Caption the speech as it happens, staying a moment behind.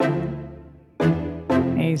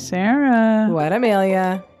Hey, Sarah. What,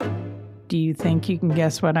 Amelia? Do you think you can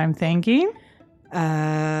guess what I'm thinking?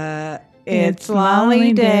 It's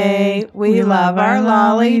Lolly Day. We love our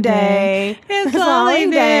Lolly Day. It's Lolly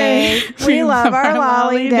Day. We love our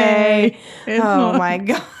Lolly Day. Oh my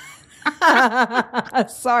God.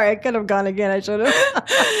 Sorry, I could have gone again. I should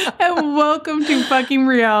have. And welcome to fucking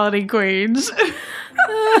Reality Queens.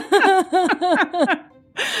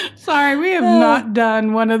 Sorry, we have not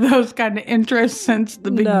done one of those kind of intros since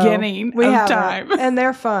the beginning of time. And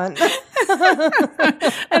they're fun.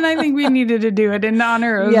 And I think we needed to do it in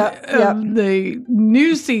honor of, of the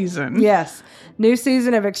new season. Yes. New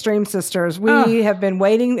season of Extreme Sisters. We have been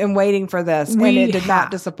waiting and waiting for this, and it did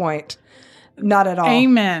not disappoint. Not at all.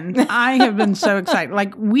 Amen. I have been so excited.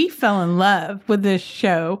 Like, we fell in love with this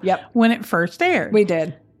show when it first aired. We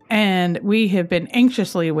did. And we have been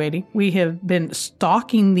anxiously awaiting. We have been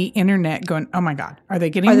stalking the internet going, oh my God, are they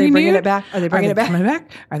getting renewed? Are they bringing it back? Are they bringing it back? Coming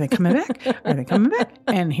back? Are they coming back? Are they coming back?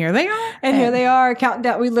 And here they are. And here they are counting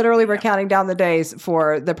down. We literally were counting down the days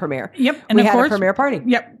for the premiere. Yep. And we had a premiere party.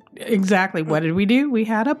 Yep. Exactly. What did we do? We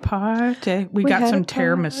had a party. We got some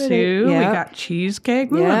tiramisu. We got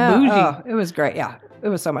cheesecake. We were bougie. Oh, it was great. Yeah. It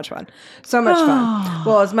was so much fun. So much fun.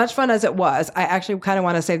 Well, as much fun as it was, I actually kind of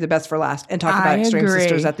want to save the best for last and talk about Extreme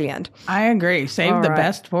Sisters at the end. I agree. Save the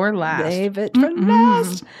best for last. Save it for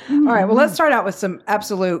last. All right. Well, let's start out with some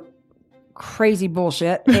absolute crazy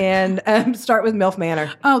bullshit and start with MILF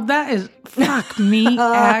Manor. Oh, that is fuck me,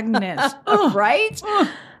 Agnes. Right?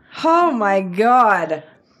 Oh, my God.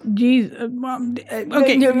 Jeez.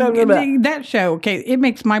 Okay. That show, it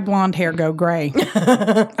makes my blonde hair go gray.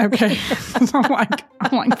 Okay.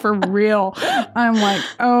 I'm like, for real. I'm like,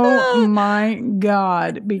 oh my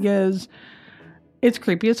God, because it's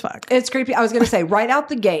creepy as fuck. It's creepy. I was going to say, right out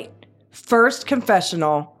the gate, first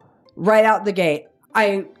confessional, right out the gate,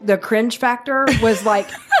 the cringe factor was like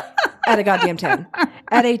at a goddamn 10.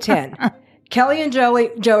 At a 10. Kelly and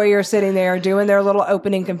Joey are sitting there doing their little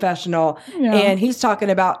opening confessional, and he's talking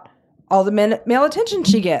about all the male attention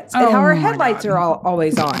she gets and how her headlights are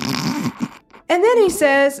always on. And then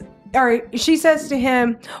she says to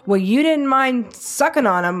him, well, you didn't mind sucking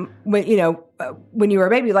on him when you were a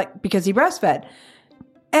baby, like, because he breastfed.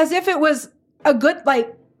 As if it was a good,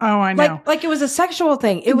 like, oh, I know. Like it was a sexual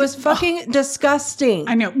thing. It was fucking disgusting.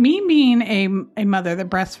 I know. Me being a mother that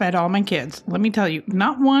breastfed all my kids, let me tell you,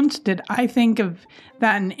 not once did I think of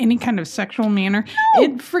that in any kind of sexual manner. No.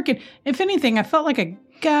 It freaking, if anything, I felt like a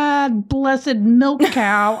God blessed milk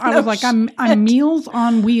cow. I was like, I'm Meals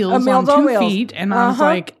on Wheels on 2 feet. And I was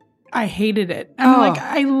like, I hated it. I'm like,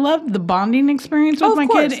 I loved the bonding experience with my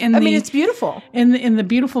kid. And it's beautiful. In the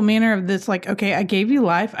beautiful manner of this, like, okay, I gave you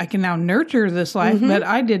life. I can now nurture this life, but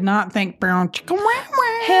I did not think brown chicken.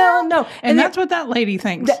 Hell no. And that's what that lady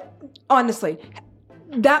thinks. Honestly,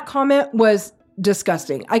 that comment was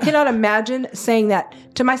disgusting. I cannot imagine saying that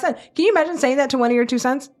to my son. Can you imagine saying that to one of your two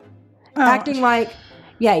sons? Acting like,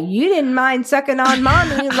 yeah, you didn't mind sucking on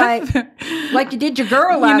mommy like you did your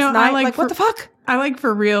girl last night. Like, what the fuck? I like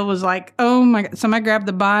for real was like, oh my God. Somebody grabbed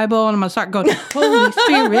the Bible and I'm going to start going, Holy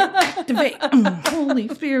Spirit, activate. Holy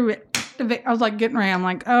Spirit, activate. I was like getting ready. I'm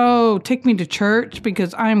like, oh, take me to church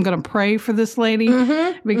because I'm going to pray for this lady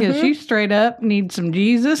because she straight up needs some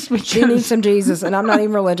Jesus. She needs some Jesus. And I'm not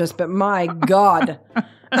even religious, but my God.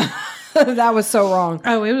 That was so wrong.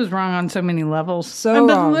 Oh, it was wrong on so many levels. So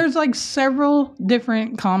wrong. There's like several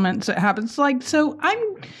different comments that happen. It's like,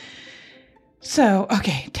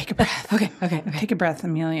 okay, take a breath. Okay. Take a breath,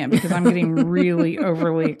 Amelia, because I'm getting really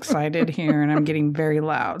overly excited here and I'm getting very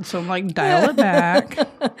loud. So like dial it back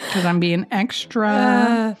because I'm being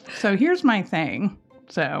extra. So here's my thing.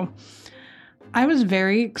 So I was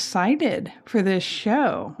very excited for this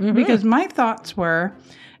show because my thoughts were,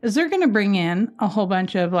 is they're going to bring in a whole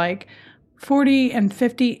bunch of like 40 and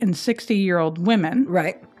 50 and 60-year-old women.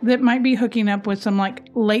 Right. That might be hooking up with some like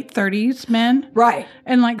late 30s men. Right.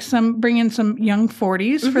 And like bring in some young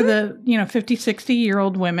 40s for the, 50,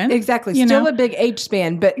 60-year-old women. Exactly. Still a big age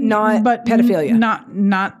span, but not pedophilia.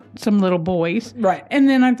 Not some little boys. Right. And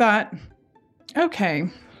then I thought, okay,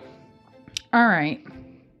 all right.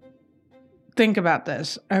 Think about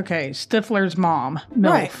this. Okay, Stifler's mom,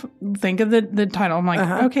 MILF. Right. Think of the title. I'm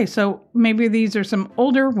like, okay, so maybe these are some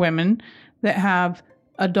older women that have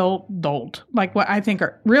adult, like what I think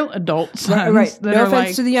are real adult sons. Right. That No are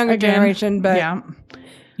offense to the younger generation, but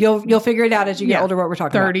you'll figure it out as you get older what we're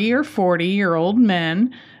talking 30 or 40-year-old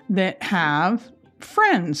men that have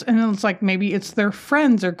friends. And it's like maybe it's their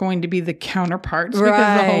friends are going to be the counterparts because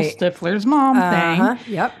of the whole Stifler's mom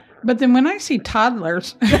thing. Yep. But then when I see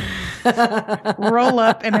toddlers roll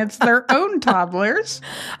up and it's their own toddlers.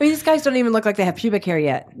 I mean, these guys don't even look like they have pubic hair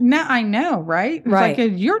yet. No, I know, right? It's Right. like,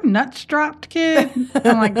 is your nuts dropped, kid?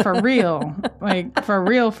 I'm like, for real. Like, for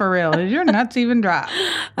real, for real. Is your nuts even dropped?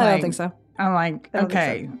 I don't Like, think so. I'm like, I don't think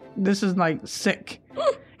okay, this is like sick.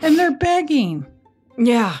 And they're begging.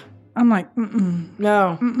 Yeah. I'm like, mm-mm,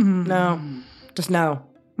 No. mm-mm. No. Just no.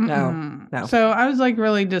 No. Mm-mm. No. So I was like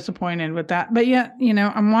really disappointed with that. But yet,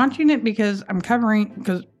 I'm watching it because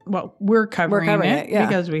we're covering it yeah.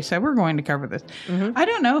 because we said we're going to cover this. Mhm. I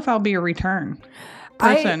don't know if I'll be a return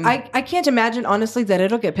person. I can't imagine, honestly, that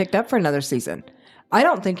it'll get picked up for another season. I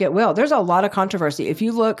don't think it will. There's a lot of controversy. If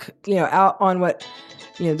you look, out on what,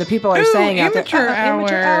 the people are saying out there.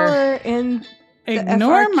 Amateur hour in the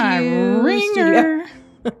Ignore FRQ my ringer.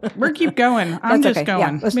 We're keep going. I'm That's just okay. Yeah,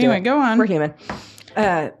 going. let's do Anyway, it. go on. We're human.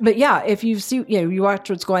 But yeah, if you see, you watch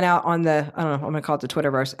what's going out on the, I don't know, I'm going to call it the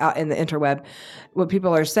Twitterverse, out in the interweb, what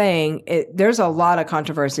people are saying, there's a lot of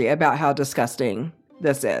controversy about how disgusting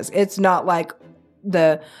this is. It's not like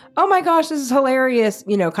oh my gosh, this is hilarious,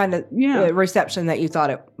 kind of reception that you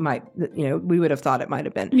thought it might, we would have thought it might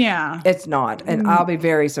have been. Yeah. It's not. And I'll be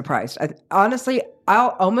very surprised. Honestly,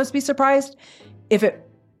 I'll almost be surprised if it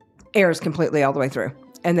airs completely all the way through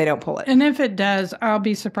and they don't pull it. And if it does, I'll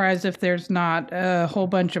be surprised if there's not a whole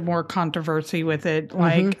bunch of more controversy with it.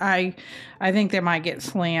 Like, I think they might get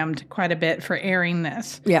slammed quite a bit for airing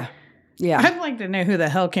this. Yeah. Yeah. I'd like to know who the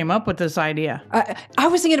hell came up with this idea. I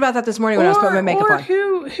was thinking about that this morning when I was putting my makeup or on.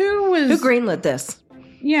 Who Who greenlit this?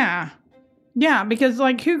 Yeah. Yeah, because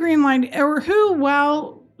like who greenlighted or who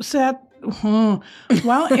while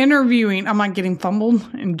interviewing, I'm like getting fumbled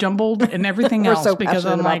and jumbled and everything We're else so because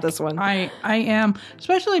passionate I'm about like this one. I am,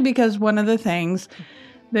 especially because one of the things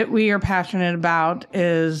that we are passionate about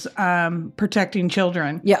is protecting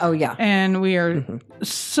children. Yeah. Oh, yeah. And we are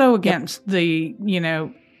so against the,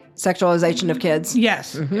 Sexualization of kids.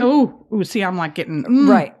 yes. Oh, see, I'm like getting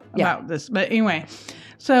Right. Yeah. about this. But anyway,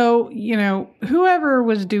 so, whoever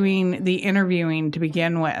was doing the interviewing to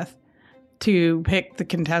begin with to pick the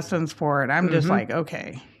contestants for it, I'm just like,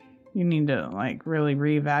 okay, you need to like really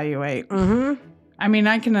reevaluate. Mm-hmm. I mean,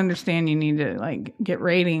 I can understand you need to like get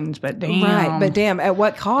ratings, but damn. Right. But damn, at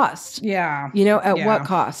what cost? Yeah. At what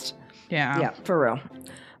cost? Yeah. Yeah, for real.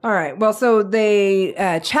 All right. Well, so the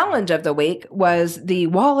challenge of the week was the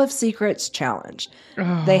Wall of Secrets challenge.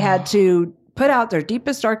 Oh. They had to put out their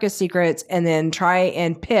deepest, darkest secrets and then try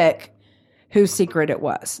and pick whose secret it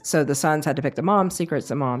was. So the sons had to pick the mom's secrets,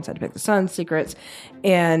 the moms had to pick the son's secrets,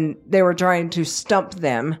 and they were trying to stump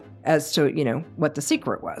them as to, what the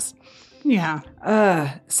secret was. Yeah.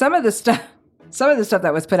 Some of the stuff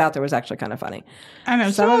that was put out there was actually kind of funny. I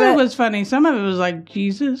know. Some of it was funny. Some of it was like,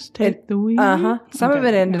 Jesus, take the wheel. Some of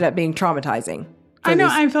it ended up being traumatizing. I know.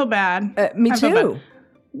 I feel bad. Me I feel too. bad.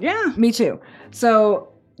 Yeah. Me too. So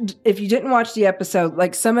if you didn't watch the episode,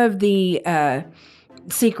 like some of the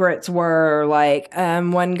secrets were like,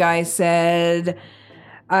 one guy said,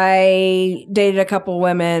 I dated a couple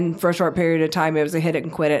women for a short period of time. It was a hit it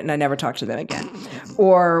and quit it, and I never talked to them again.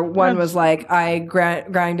 Or one was like, I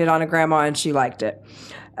grinded on a grandma and she liked it.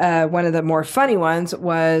 One of the more funny ones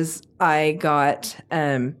was I got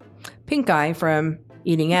pink eye from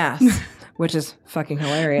eating ass, which is fucking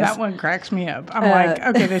hilarious. That one cracks me up. I'm like,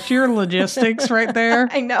 okay, the sheer logistics right there.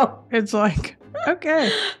 I know. It's like, okay.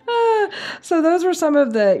 So those were some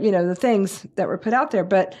of the, the things that were put out there.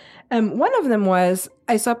 But one of them was,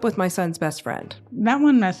 I slept with my son's best friend. That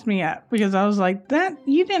one messed me up because I was like, that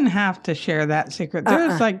you didn't have to share that secret.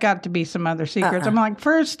 There's like got to be some other secrets. I'm like,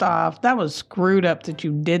 first off, that was screwed up that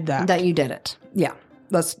you did that. That you did it. Yeah.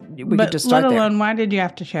 We but could just start let there. alone, why did you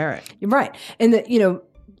have to share it? Right. And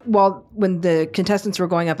when the contestants were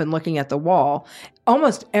going up and looking at the wall,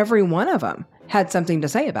 almost every one of them had something to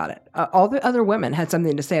say about it. All the other women had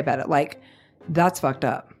something to say about it. Like, that's fucked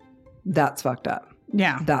up. That's fucked up.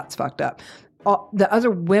 Yeah. That's fucked up. The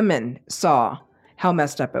other women saw how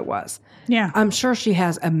messed up it was. Yeah. I'm sure she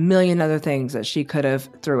has a million other things that she could have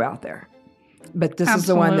threw out there. But this is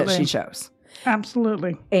the one that she chose.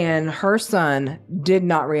 Absolutely. And her son did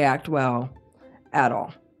not react well at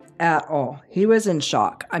all. At all. He was in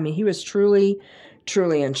shock. I mean, he was truly,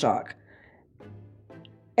 truly in shock.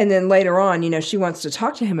 And then later on, she wants to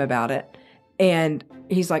talk to him about it. And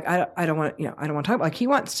he's like, I don't want to talk about it. Like, he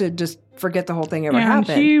wants to just forget the whole thing ever happened.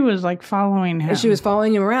 And she was like following him. And she was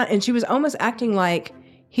following him around. And she was almost acting like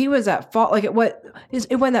he was at fault. Like, it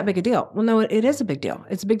wasn't that big a deal. Well, no, it is a big deal.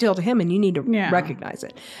 It's a big deal to him, and you need to recognize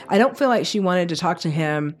it. I don't feel like she wanted to talk to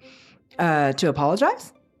him to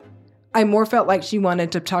apologize. I more felt like she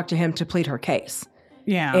wanted to talk to him to plead her case.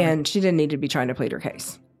 Yeah. And she didn't need to be trying to plead her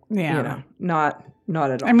case. Yeah.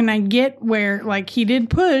 Not at all. I mean, I get where, like, he did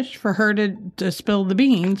push for her to spill the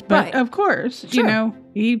beans, but Right. of course, Sure.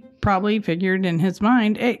 he probably figured in his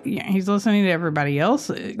mind, he's listening to everybody else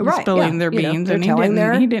spilling their beans, they're and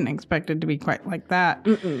telling he didn't expect it to be quite like that.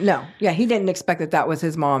 No. Yeah, he didn't expect that was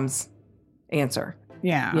his mom's answer.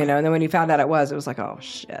 Yeah. And then when he found out it was like, oh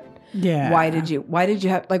shit. Yeah. Why did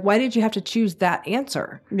you have to choose that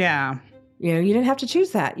answer? Yeah. You didn't have to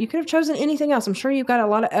choose that. You could have chosen anything else. I'm sure you've got a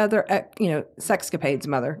lot of other, sexcapades,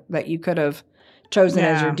 mother, that you could have chosen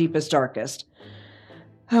as your deepest, darkest.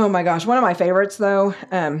 Oh my gosh. One of my favorites, though,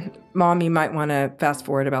 Mom, you might want to fast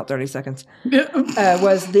forward about 30 seconds,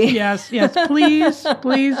 was the... Yes, please.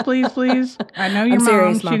 I know your I'm mom,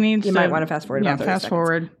 serious, she Mom. needs You to... might want to fast forward about 30 fast seconds.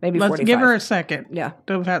 forward. Maybe Let's 45. give her a second. Yeah.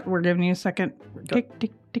 We're giving you a second. Tick,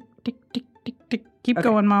 tick, tick, tick, tick, tick, tick. Keep Okay.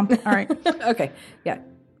 going, Mom. All right. Okay. Yeah.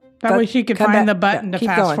 That way she could Come find back. the button to Keep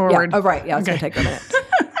fast going. forward. Yeah. Oh, right. Yeah, it's Okay. going to take a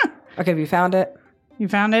minute. Okay, have you found it? You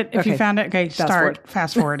found it? If you Okay. found it, okay, Fast start forward.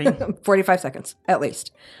 fast forwarding. 45 seconds, at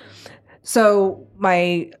least. So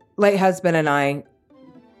my late husband and I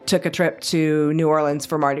took a trip to New Orleans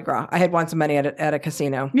for Mardi Gras. I had won some money at a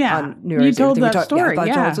casino on New Year's Eve. told I think that story, I thought I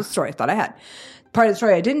yeah. told the story. I thought I had. Part of the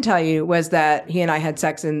story I didn't tell you was that he and I had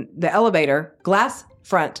sex in the elevator, glass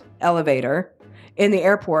front elevator, in the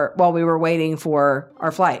airport while we were waiting for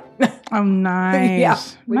our flight. Oh, nice. Yeah,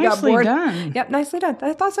 we got Nicely bored. done. Yep, nicely done.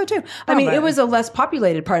 I thought so too. I mean, but- it was a less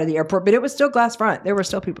populated part of the airport, but it was still glass front. There were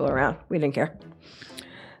still people around. We didn't care.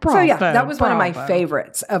 So yeah, that was one of my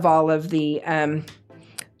favorites of all of the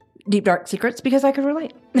deep dark secrets because I could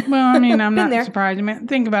relate. Well, I mean, I'm Been not there. surprised. I mean,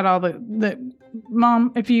 think about all the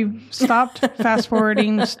Mom, if you stopped fast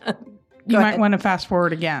forwarding, you might ahead. want to fast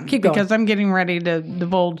forward again. Keep going. Because I'm getting ready to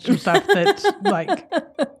divulge some stuff that's like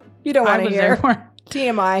You don't I want to was there hear for.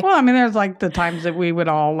 TMI. Well, I mean, there's like the times that we would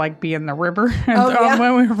all like be in the river and Oh, yeah.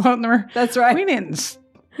 when we were floating the river. That's right. We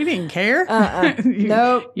didn't care.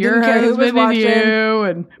 Nope. Your Didn't care who was husband and watching. you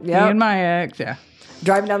and Yep. me and my ex. Yeah.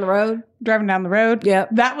 Driving down the road. Driving down the road. Yep.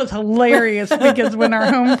 That was hilarious because when our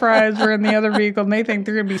home fries were in the other vehicle and they think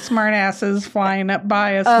they're going to be smart asses flying up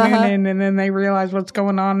by us mooning, and then they realize what's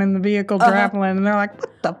going on in the vehicle traveling and they're like,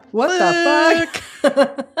 what the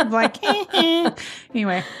fuck? It's like,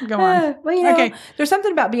 Anyway, go on. Well, Okay. there's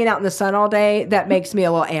something about being out in the sun all day that makes me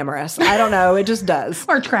a little amorous. I don't know. It just does.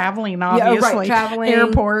 Or traveling, Yeah, obviously. right. Traveling.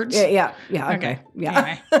 Airports. Yeah. Okay.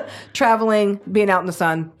 Yeah. Traveling, being out in the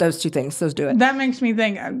sun, those two things. Those do it. That makes me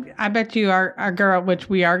think, I bet you our girl, which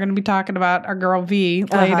we are going to be talking about, our girl V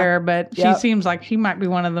later, but she Yep. seems like she might be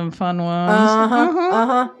one of them fun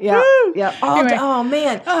ones. Yeah. Woo. Yeah. Anyway. Oh,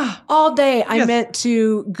 man. All day I Yes. meant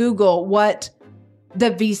to Google what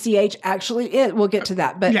the VCH actually is. We'll get to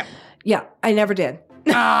that. But yeah, I never did.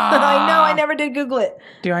 I know I never did Google it.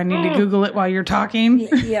 Do I need to Google it while you're talking?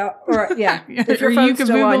 Yeah. Or, yeah. If your Or you phone's can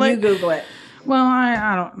still Google on, it. you Google it. Well,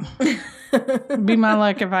 I don't. Be my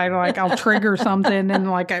luck if I'll trigger something and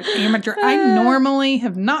like an amateur. I normally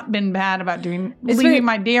have not been bad about leaving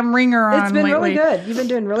my damn ringer on It's been lately. really good. You've been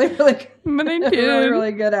doing really, really good. But I did. really,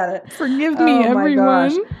 really good at it. Forgive me, Oh, my everyone.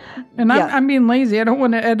 gosh. And Yeah. I'm being lazy. I don't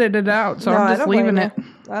want to edit it out, so No, I'm I just don't leaving blame it. you.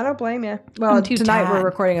 I don't blame you. Well, I'm too tonight we're tired.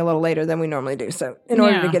 recording a little later than we normally do. So in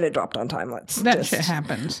order Yeah. to get it dropped on time, let's Shit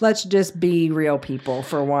happens. let's just be real people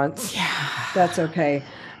for once. Yeah, that's okay.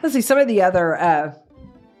 Let's see. Some of the other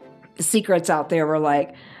secrets out there were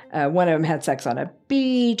like one of them had sex on a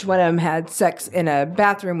beach. One of them had sex in a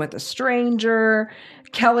bathroom with a stranger.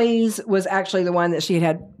 Kelly's was actually the one that she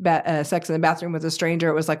had sex in the bathroom with a stranger.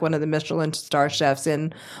 It was like one of the Michelin star chefs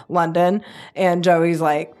in London. And Joey's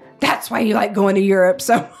like, that's why you like going to Europe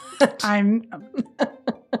so much. I'm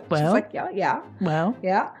well. She's like, yeah. Well,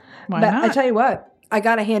 Yeah. why But not? I tell you what, I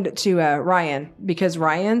got to hand it to Ryan because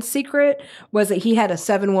Ryan's secret was that he had a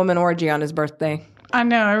 7-woman orgy on his birthday. I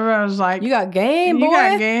know everyone was like, You got game, boy. You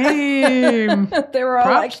got game. They were all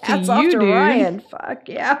Props like, hats to off you, to dude. Ryan. Fuck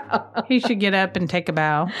yeah. He should get up and take a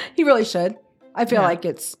bow. He really should. I feel Yeah. like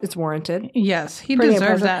it's warranted. Yes, he Pretty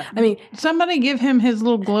deserves impressive. that. I mean, somebody give him his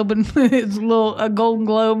little Golden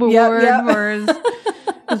Globe Yep, award yep. for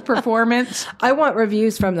his performance. I want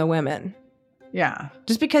reviews from the women. Yeah,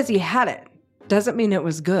 Just because he had it doesn't mean it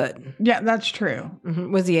was good. yeah, that's true.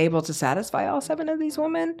 Mhm. Was he able to satisfy all 7 of these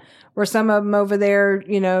women? Were some of them over there,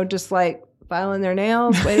 just like filing their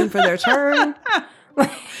nails, waiting for their turn?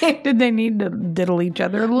 Did they need to diddle each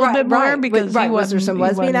other a little bit more? Because was there he some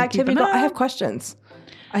wasn't lesbian keeping activity? I up? have questions.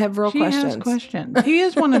 I have real questions. Has questions. He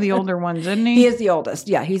is one of the older ones, isn't he? He is the oldest.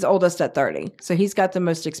 Yeah, he's oldest at 30. So he's got the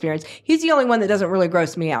most experience. He's the only one that doesn't really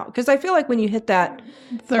gross me out. Because I feel like when you hit that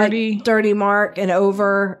 30 mark and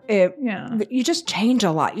over, you just change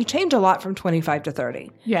a lot. You change a lot from 25 to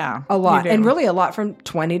 30. Yeah. A lot. And really a lot from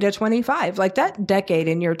 20 to 25. Like that decade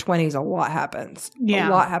in your 20s, a lot happens. Yeah.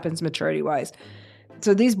 A lot happens maturity-wise.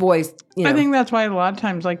 So these boys, I think that's why a lot of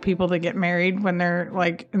times, like, people that get married when they're,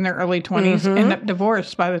 like, in their early 20s end up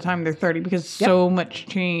divorced by the time they're 30 because so much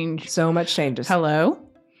change. So much changes. Hello?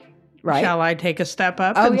 Right. Shall I take a step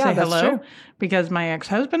up and say hello? True. Because my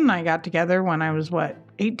ex-husband and I got together when I was,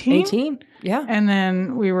 18? 18, yeah. And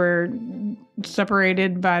then we were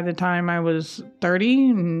separated by the time I was 30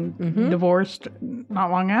 and divorced not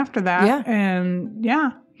long after that. Yeah. And,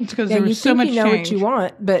 it's because there was so much change. You know what you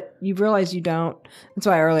want, but you realize you don't. That's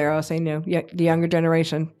why earlier I was saying, the younger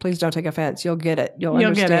generation, please don't take offense. You'll get it. You'll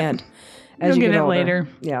understand. Get it. You'll get it later.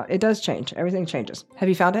 Yeah, it does change. Everything changes. Have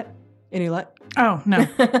you found it? Any luck? Oh, no.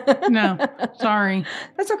 No. Sorry.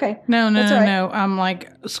 That's okay. No. I'm like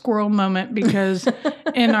squirrel moment because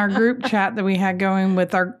in our group chat that we had going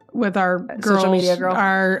with our girls, social media girl.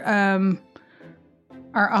 Our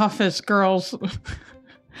office girls,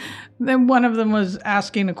 then one of them was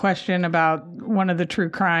asking a question about one of the true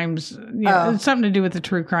crimes. It's something to do with the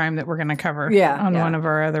true crime that we're going to cover on one of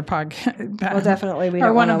our other podcasts. Well, definitely. We or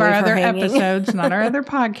don't one of our other hanging. episodes, not our other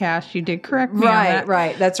podcast. You did correct me on that.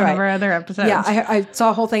 Right. That's right. One of our other episodes. Yeah, I saw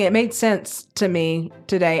a whole thing. It made sense to me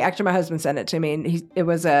today. Actually, my husband sent it to me, and it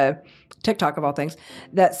was a TikTok of all things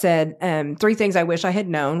that said 3 things I wish I had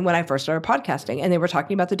known when I first started podcasting. And they were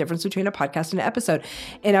talking about the difference between a podcast and an episode.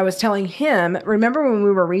 And I was telling him, remember when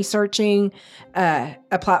we were researching a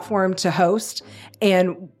platform to host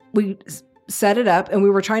and we set it up and we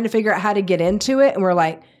were trying to figure out how to get into it. And we're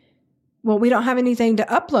like, well, we don't have anything to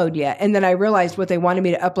upload yet. And then I realized what they wanted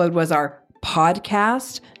me to upload was our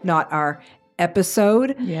podcast, not our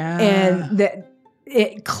episode. Yeah. And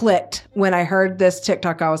it clicked when I heard this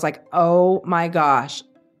TikTok. I was like, oh my gosh.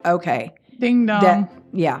 Okay. Ding dong.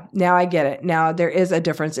 Now I get it. Now there is a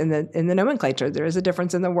difference in the nomenclature. There is a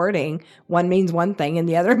difference in the wording. One means one thing and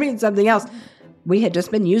the other means something else. We had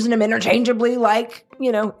just been using them interchangeably like,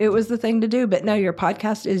 it was the thing to do. But no, your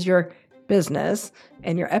podcast is your business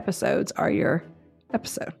and your episodes are your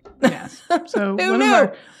episode. Yes. So Who one knew?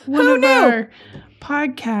 of our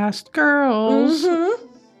podcast girls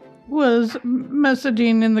was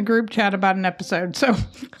messaging in the group chat about an episode. So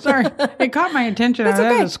sorry, it caught my attention. I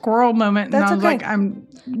had a squirrel moment, and I was like,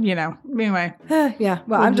 anyway. Yeah.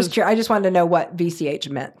 Well, I'm just curious. I just wanted to know what VCH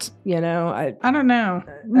meant. I don't know.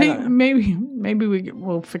 Maybe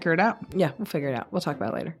we'll figure it out. Yeah, we'll figure it out. We'll talk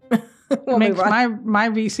about it later. Makes my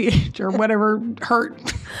VCH or whatever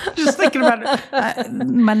hurt. Just thinking about it.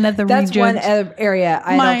 My nether That's regions. one area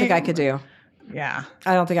I don't think I could do. Yeah.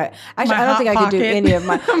 I don't think I could do any of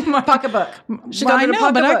my pocketbook. She called it a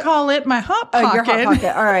pocketbook. But I call it my hot pocket. Oh, your hot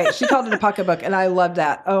pocket. All right. She called it a pocketbook, and I love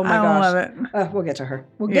that. Oh, my gosh. I love it. We'll get to her.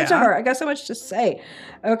 We'll get to her. I got so much to say.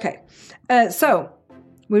 Okay. So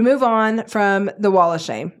we move on from the wall of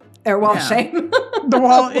shame. Or wall of shame. The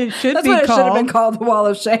wall, it should That's be what called. It should have been called the wall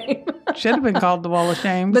of shame. Should have been called the wall of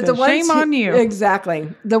shame. But the ones shame on you. Exactly.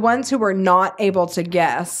 The ones who were not able to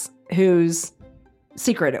guess whose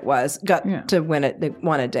secret it was got to win it. They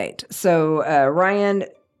won a date. So Ryan,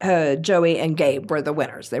 Joey, and Gabe were the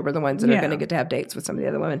winners. They were the ones that are going to get to have dates with some of the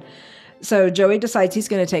other women. So Joey decides he's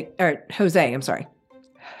going to take, or Jose, I'm sorry.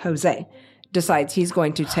 Jose decides he's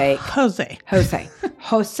going to take. Jose,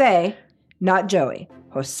 not Joey.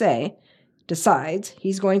 Jose decides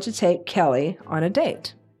he's going to take Kelly on a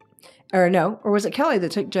date. Or was it Kelly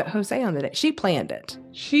that took Jose on the date? She planned it.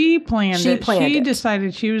 She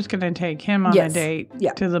decided she was going to take him on a date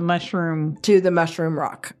to the mushroom. To the Mushroom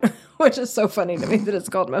Rock, which is so funny to me that it's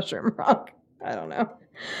called Mushroom Rock. I don't know.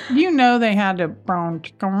 They had to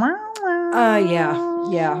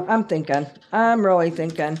yeah. I'm really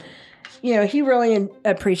thinking. He really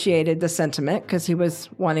appreciated the sentiment because he was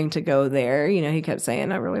wanting to go there. He kept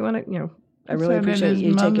saying, I really want to, I really appreciate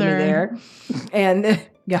you taking me there. And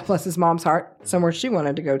God bless his mom's heart, somewhere she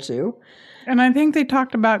wanted to go to. And I think they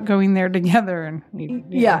talked about going there together. And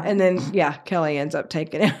and then Kelly ends up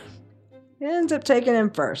taking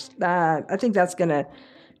him. First. I think that's going to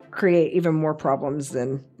create even more problems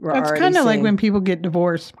than we're already seeing. It's kind of like when people get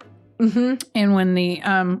divorced. Mm-hmm. And when the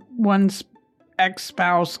one's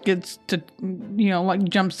ex-spouse gets to,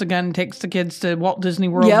 jumps the gun and takes the kids to Walt Disney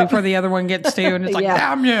World before the other one gets to, and it's like,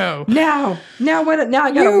 damn you. Now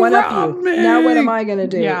I got to one-up you. Now what am I going to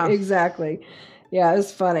do? Yeah. Exactly. Yeah, it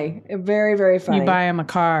was funny. Very, very funny. You buy him a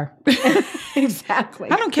car. Exactly.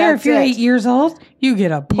 I don't care if you're 8 years old. You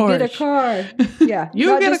get a Porsche. You get a car. Yeah. You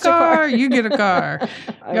not get a just car. You get a car.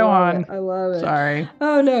 Go on. I love it. Sorry.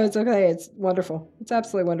 Oh, no, it's okay. It's wonderful. It's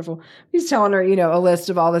absolutely wonderful. He's telling her, a list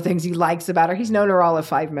of all the things he likes about her. He's known her all of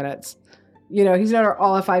 5 minutes. He's known her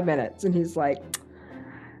all of 5 minutes. And he's like,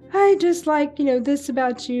 I just like, this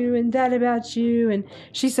about you and that about you. And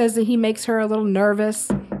she says that he makes her a little nervous.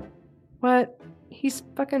 What? He's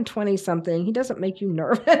fucking 20-something. He doesn't make you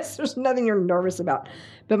nervous. There's nothing you're nervous about.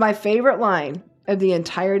 But my favorite line of the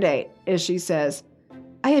entire date is she says,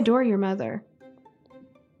 I adore your mother.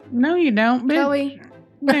 No, you don't, bitch. Kelly.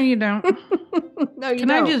 No, you don't. No, you Can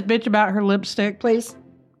don't. I just bitch about her lipstick? Please?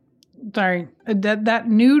 Sorry. That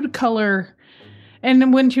nude color.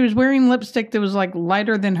 And when she was wearing lipstick that was like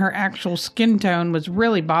lighter than her actual skin tone was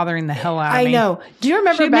really bothering the hell out of me. I know. Do you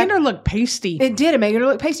remember She made her look pasty. It did. It made her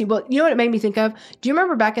look pasty. Well, you know what it made me think of? Do you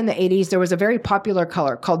remember back in the 80s, there was a very popular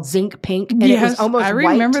color called zinc pink? And it was almost I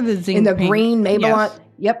remember white the zinc in the pink. green Maybelline. Yes.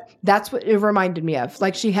 Yep. That's what it reminded me of.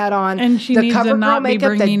 Like she had on And she the needs to CoverGirl not be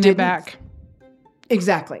makeup that bringing it didn't. back.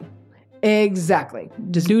 Exactly.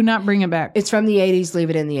 Just, Do not bring it back, it's from the 80s.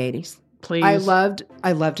 Leave it in the 80s. please. I loved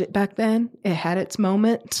it back then. It had its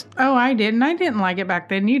moment. Oh, I didn't. I didn't like it back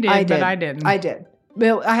then. You did, but I didn't. I did.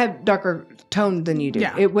 Well, I have darker tone than you do.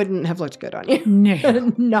 Yeah. It wouldn't have looked good on you.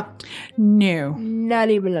 No. Not No.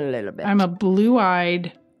 even a little bit. I'm a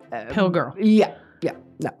blue-eyed pill girl. Yeah.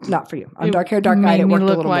 No, not for you. I'm dark hair, dark eyed. made It me worked a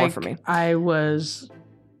look little like more for me. I was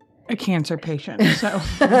a cancer patient. So,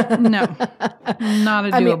 no. Not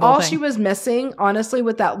a doable I mean, all thing. she was missing, honestly,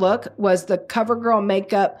 with that look was the CoverGirl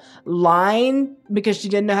makeup line because she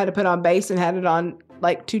didn't know how to put on base and had it on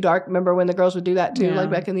like too dark. Remember when the girls would do that too, Yeah.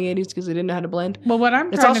 like back in the 80s because they didn't know how to blend? Well, what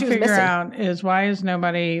I'm That's trying all to she was figure missing. out is why has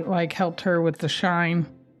nobody like helped her with the shine?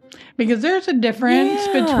 Because there's a difference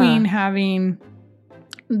Yeah. between having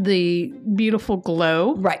the beautiful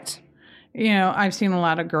glow. Right. I've seen a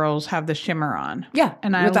lot of girls have the shimmer on. Yeah.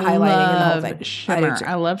 And I with the highlighting and the whole love thing. shimmer.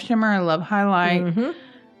 I love shimmer. I love highlight. Mhm.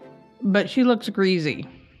 But she looks greasy.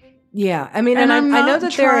 Yeah. I mean, And and I'm I not know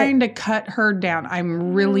that trying to cut her down.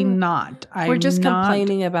 I'm really not. we're just not,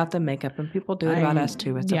 complaining about the makeup and people do it about us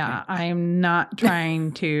too. It's Yeah, I'm not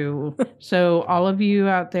trying to. So all of you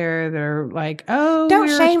out there that are like, oh, Don't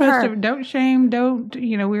we were shame supposed her. to, don't shame, don't,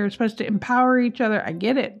 we were supposed to empower each other. I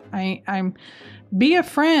get it. I'm be a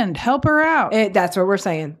friend, help her out. okay. That's what we're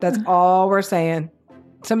saying. That's all we're saying.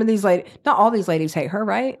 Some of these ladies, not all these ladies hate her,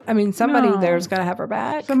 right? I mean, somebody No. there's got to have her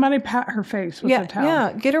back. Somebody pat her face with Yeah, a towel.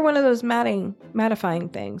 yeah. Get her one of those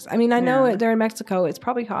mattifying things. I mean, I know Yeah. they're in Mexico. It's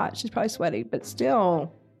probably hot. She's probably sweaty, but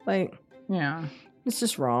still, like, Yeah. it's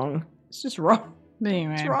just wrong. It's just wrong. But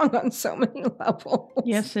anyway. It's wrong on so many levels.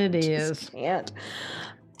 Yes, it Just is. can't.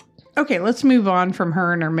 Okay, let's move on from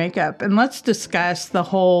her and her makeup and let's discuss the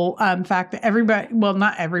whole fact that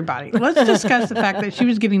not everybody, let's discuss the fact that she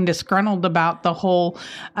was getting disgruntled about the whole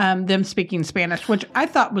them speaking Spanish, which I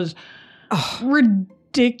thought was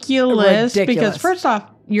ridiculous. Because Ridiculous. first off,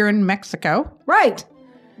 you're in Mexico, Right.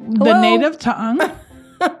 the Hello? native tongue.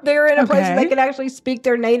 They're in a place where Okay. they can actually speak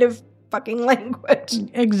their native fucking language.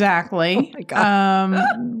 Exactly. Oh my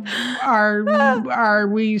God. Are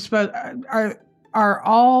we supposed are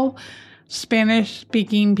all Spanish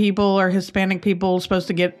speaking people or Hispanic people supposed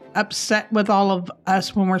to get upset with all of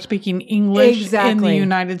us when we're speaking English in the Exactly.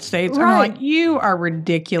 United States? Right. I'm like, you are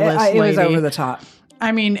ridiculous, It was lady. over the top.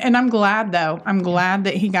 I mean, and I'm glad though. I'm glad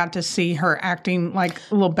that he got to see her acting like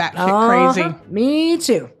a little batshit crazy. Me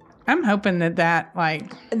too. I'm hoping that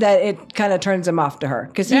like That it kind of turns him off to her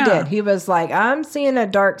because he Yeah. did. He was like, I'm seeing a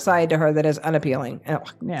dark side to her that is unappealing. And I'm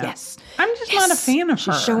like, Yeah. Yes. I'm just not a fan of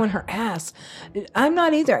her. She's showing her ass. I'm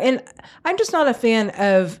not either. And I'm just not a fan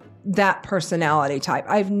of that personality type.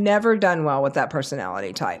 I've never done well with that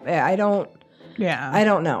personality type. I don't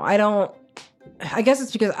know. I guess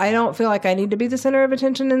it's because I don't feel like I need to be the center of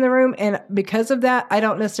attention in the room. And because of that, I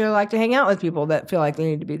don't necessarily like to hang out with people that feel like they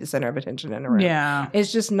need to be the center of attention in a room. Yeah.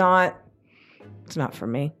 It's just not, it's not for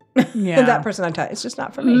me. Yeah. That personality type, it's just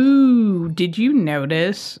not for me. Ooh, did you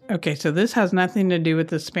notice? Okay, so this has nothing to do with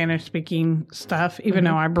the Spanish speaking stuff, even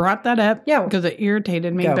though I brought that up Yeah. because it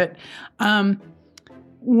irritated me. Go. But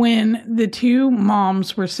when the two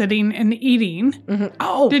moms were sitting and eating, Mhm.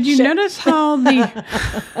 Oh, did you shit. notice how the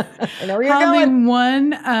I know where you're how going. the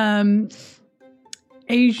one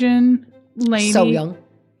Asian lady So young.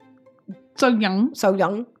 so young, So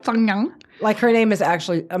young. so young. Like her name is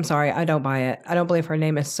actually, I'm sorry, I don't buy it. I don't believe her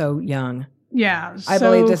name is So Young. Yeah. I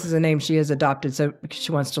believe this is a name she has adopted because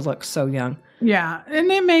she wants to look so young. Yeah.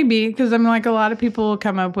 And it may be because I'm like a lot of people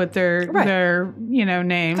come up with their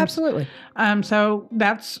names. Absolutely. So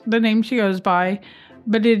that's the name she goes by.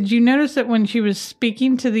 But did you notice that when she was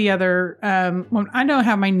speaking to the other, I don't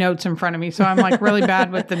have my notes in front of me, so I'm like really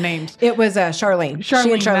bad with the names. It was Charlene. She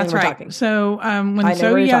and Charlene that's were right. talking. So when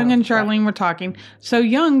So Young and Charlene were talking, So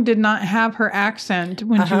Young did not have her accent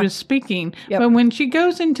when she was speaking. Yep. But when she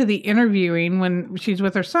goes into the interviewing, when she's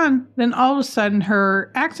with her son, then all of a sudden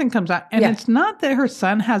her accent comes out. And it's not that her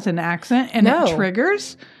son has an accent and it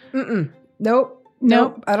triggers.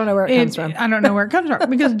 Nope. I don't know where it comes from. I don't know where it comes from.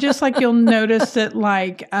 Because just like you'll notice that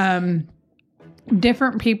like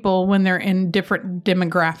different people, when they're in different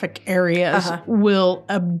demographic areas, will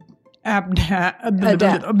adapt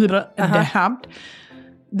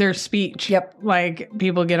their speech. Yep. Like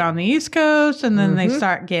people get on the East Coast and then they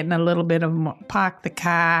start getting a little bit of park the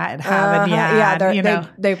car and have it.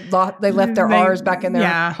 They left their R's back in their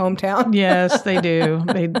hometown. Yes, they do.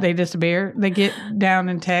 They disappear. They get down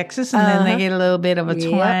in Texas and then they get a little bit of a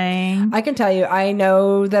twang. I can tell you, I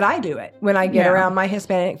know that I do it. When I get around my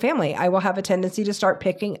Hispanic family, I will have a tendency to start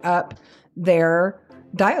picking up their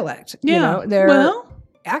dialect. Yeah. Their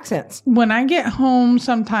accents. When I get home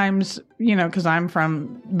sometimes, because I'm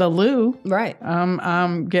from the Lou. Right.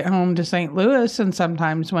 Get home to St. Louis, and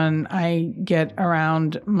sometimes when I get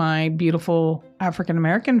around my beautiful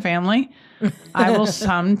African-American family, I will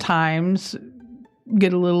sometimes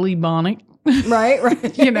get a little Ebonic. Right.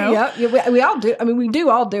 Yeah, we all do. I mean, we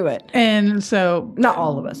do all do it. And so... Not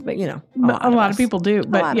all of us, but, a lot of people do.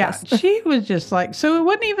 But yeah, she was just like... So it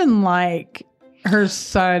wasn't even like... her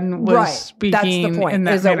son was speaking that's the point, in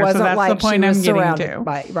that is manner. It wasn't so that's like the point she was I'm getting surrounded to.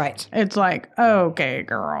 By, right. It's like, okay,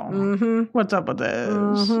 girl, what's up with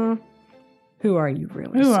this? Who are you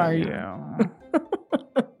really? Who are you?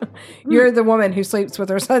 You're the woman who sleeps with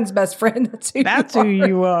her son's best friend. That's who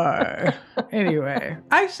you are. Anyway,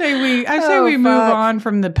 I say we move on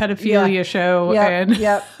from the pedophilia show.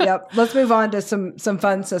 Yep. Let's move on to some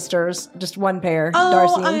fun sisters. Just one pair,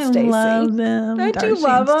 Darcy and Stacey. I love them. Don't you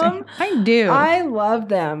love them? I do. I love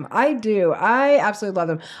them. I do. I absolutely love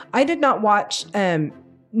them. I did not watch 90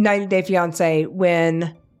 Day Fiancé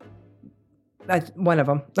when one of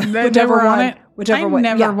them, whichever one. I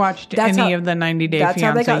never watched any of the 90 Day Fiancé. That's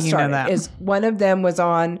how they got started. That. Is one of them was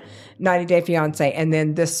on 90 Day Fiancé, and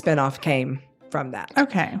then this spinoff came from that.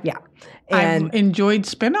 Okay. Yeah. And I've enjoyed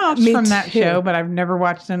spinoffs from that show, but I've never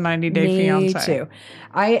watched the 90 Day Fiancé. Me too.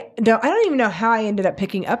 I don't even know how I ended up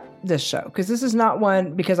picking up this show, because this is not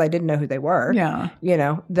one because I didn't know who they were. Yeah.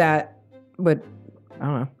 That would,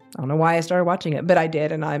 I don't know why I started watching it, but I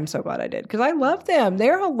did, and I'm so glad I did, because I love them.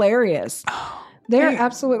 They're hilarious. They're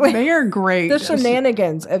absolutely... They are great. The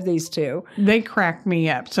shenanigans of these two. They crack me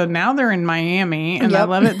up. So now they're in Miami, and I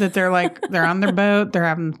love it that they're on their boat. They're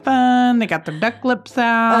having fun. They got their duck lips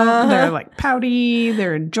out. They're like pouty.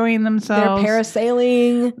 They're enjoying themselves. They're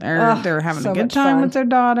parasailing. They're having a good time with their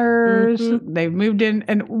daughters. They've moved in.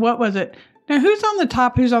 And what was it? Now, who's on the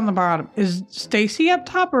top? Who's on the bottom? Is Stacey up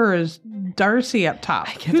top or is Darcy up top?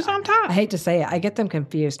 Who's on top? I hate to say it. I get them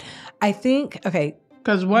confused. I think,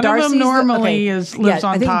 because one of them normally lives on top.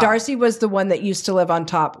 I think Darcy was the one that used to live on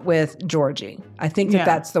top with Georgie. I think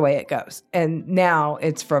that's the way it goes. And now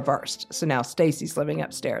it's reversed. So now Stacey's living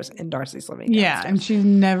upstairs and Darcy's living downstairs. Yeah, and she's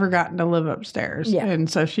never gotten to live upstairs. Yeah. And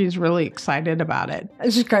so she's really excited about it.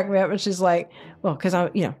 And she cracked me up and she's like, well, because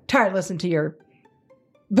I'm, tired of listening to your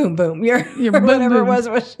boom boom. Your boom, whatever boom. It was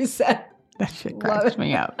what she said. That shit cracks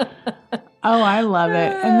me up. Oh, I love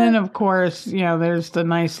it. And then, of course, there's the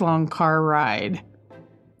nice long car ride.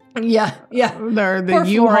 Yeah. The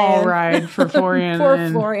U-Haul ride for Florian. Poor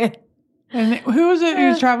Florian. And who was it who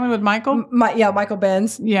was traveling with Michael? Michael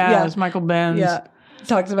Benz. Yeah, it was Michael Benz. Yeah.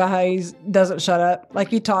 Talks about how he doesn't shut up. Like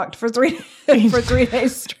he talked for 3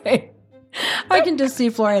 days straight. I can just see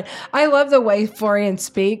Florian. I love the way Florian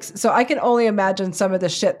speaks. So I can only imagine some of the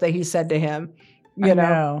shit that he said to him. You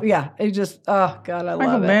know? Yeah. It just, oh, God, I love it.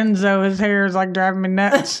 Michael Benz, though, his hair is like driving me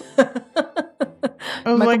nuts.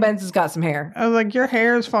 Michael Benz has got some hair. I was like, your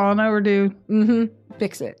hair is falling over, dude.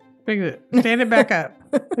 Fix it. Stand it back up.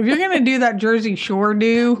 If you're going to do that Jersey Shore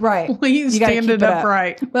please stand it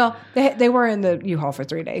upright. Well, they were in the U-Haul for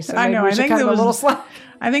 3 days. So I know. I think it was a little slack.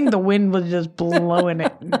 I think the wind was just blowing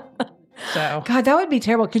it. So God, that would be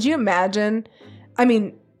terrible. Could you imagine? I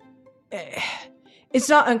mean, it's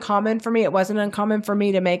not uncommon for me. It wasn't uncommon for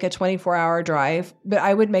me to make a 24-hour drive, but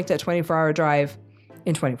I would make that 24-hour drive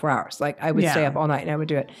in 24 hours. Like I would stay up all night and I would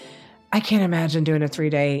do it. I can't imagine doing a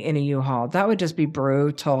 3-day in a U-Haul. That would just be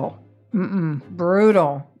brutal.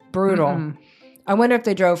 Brutal. I wonder if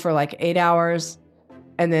they drove for like 8 hours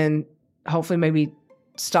and then hopefully maybe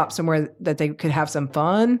stop somewhere that they could have some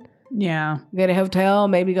fun. Yeah. Get a hotel,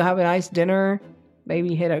 maybe go have a nice dinner,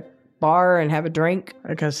 maybe hit a bar and have a drink.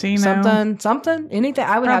 A casino. Something, anything.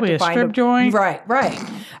 I would Probably have to a find strip joint. Right.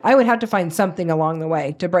 I would have to find something along the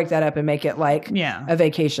way to break that up and make it like a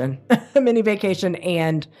vacation, a mini vacation,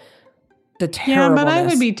 and the terribleness. Yeah, but I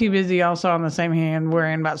would be too busy also on the same hand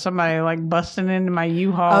worrying about somebody like busting into my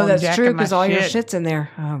U-Haul. Oh, that's and true, because all your shit. shit's in there.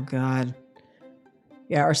 Oh, God.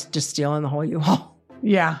 Yeah, or just stealing the whole U-Haul.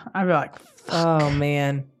 Yeah, I'd be like, oh,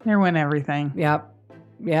 man. there went everything. Yep.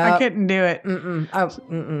 I couldn't do it.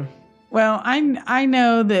 Well, I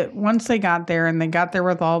know that once they got there and they got there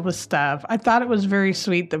with all the stuff, I thought it was very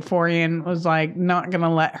sweet that Florian was like not going to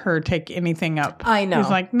let her take anything up. I know. He's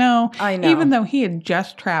like, no. I know. Even though he had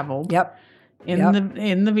just traveled.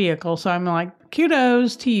 In the vehicle. So I'm like,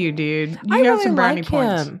 kudos to you, dude. You got some brownie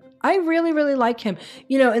points. I really, really like him.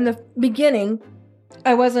 You know, in the beginning,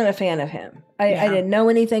 I wasn't a fan of him. I didn't know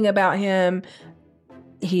anything about him.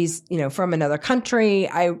 He's, from another country.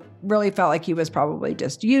 I really felt like he was probably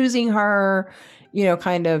just using her,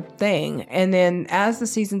 kind of thing. And then as the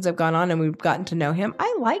seasons have gone on and we've gotten to know him,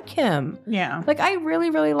 I like him. Yeah. Like, I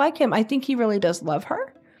really, really like him. I think he really does love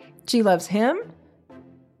her. She loves him.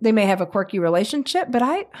 They may have a quirky relationship, but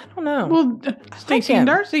I don't know. Well, Stacey and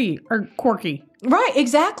Darcy are quirky. Right,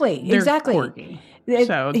 exactly. They're exactly. quirky.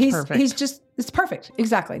 So it's perfect. It's perfect.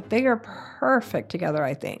 Exactly. They are perfect together,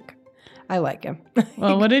 I think. I like him.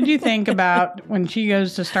 Well, what did you think about when she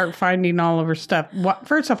goes to start finding all of her stuff?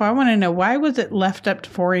 First off, I want to know, why was it left up to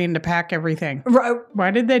Florian to pack everything? Right.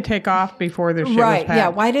 Why did they take off before their shit was packed? Yeah.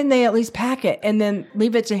 Why didn't they at least pack it and then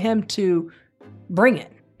leave it to him to bring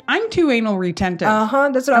it? I'm too anal retentive. That's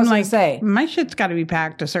what I was going to say. My shit's got to be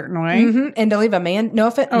packed a certain way. Mm-hmm. And to leave a man, no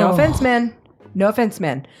offense,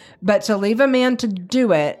 men. But to leave a man to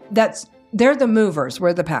do it, they're the movers.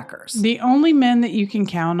 We're the packers. The only men that you can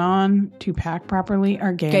count on to pack properly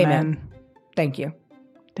are gay men. Thank you.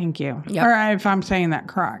 Yep. Or if I'm saying that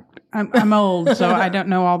correct. I'm old, so I don't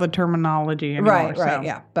know all the terminology anymore. Right,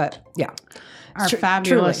 yeah. But, yeah. Our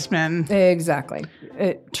fabulous men. Exactly.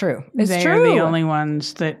 True. It's They're true. the only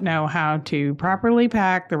ones that know how to properly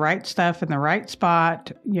pack the right stuff in the right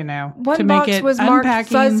spot, One to box make it was marked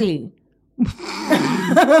fuzzy.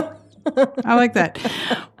 I like that.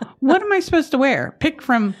 What am I supposed to wear? Pick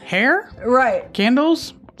from hair? Right.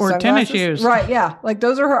 Candles? Or Sunglasses? tennis shoes? Right, yeah. Like,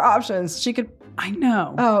 those are her options. She could... I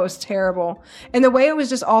know. Oh, it was terrible. And the way it was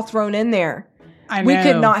just all thrown in there. I know. We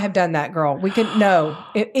could not have done that, girl. We could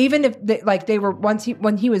even if they were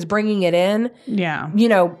when he was bringing it in. Yeah.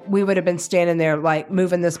 We would have been standing there like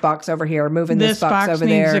moving this box over here, moving this box over there. This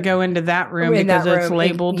box needs to go into that room because it's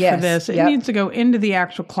labeled for this. It needs to go into the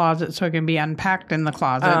actual closet so it can be unpacked in the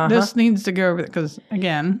closet. This needs to go over because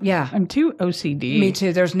again, I'm too OCD. Me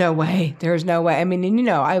too. There's no way. I mean,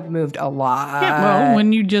 I've moved a lot. Yeah. Well,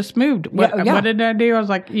 when you just moved, what did I do? I was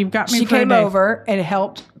like, you've got me. She for came a day. over and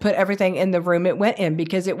helped put everything in the room it went in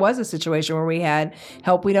because it was a situation where we had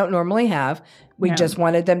help we don't normally have. We just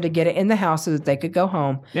wanted them to get it in the house so that they could go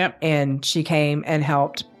home. Yep. And she came and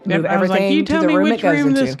helped move I was like, everything you to tell the me room which it goes room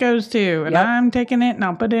into. this goes to, and I'm taking it and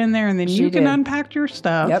I'll put it in there, and then you can unpack your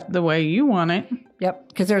stuff the way you want it. Yep.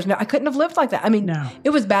 Because I couldn't have lived like that. I mean, it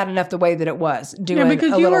was bad enough the way that it was doing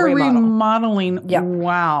because a you little were remodeling.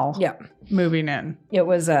 while moving in. It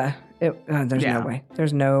was there's no way.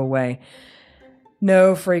 There's no way.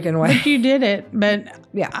 No freaking way. But you did it. But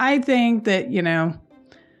I think that,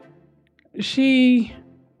 she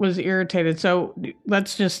was irritated. So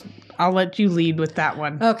I'll let you lead with that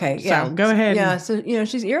one. Okay. Yeah. So go ahead. Yeah. So,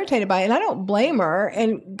 she's irritated by it. And I don't blame her.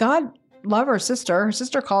 And God love her sister. Her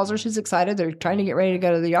sister calls her. She's excited. They're trying to get ready to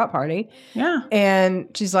go to the yacht party. Yeah.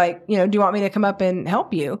 And she's like, do you want me to come up and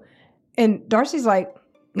help you? And Darcy's like,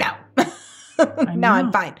 no. No,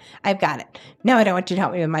 I'm fine. I've got it. No, I don't want you to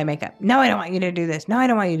help me with my makeup. No, I don't want you to do this. No, I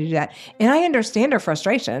don't want you to do that. And I understand her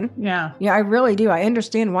frustration. Yeah. Yeah, I really do. I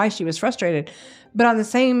understand why she was frustrated. But on the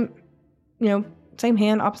same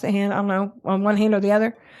hand, opposite hand, I don't know, on one hand or the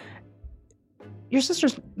other, your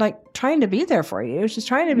sister's like trying to be there for you. She's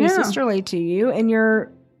trying to be sisterly to you, and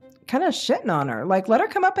you're kind of shitting on her. Like, let her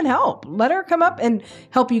come up and help. Let her come up and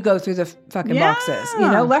help you go through the fucking boxes.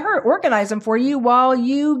 Let her organize them for you while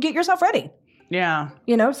you get yourself ready. Yeah.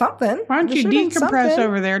 Something. Why don't you decompress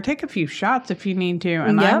over there? Take a few shots if you need to,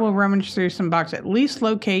 and I will rummage through some boxes. At least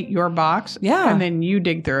locate your box, and then you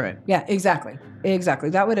dig through it. Yeah, exactly.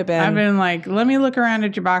 That would have been... I've been like, let me look around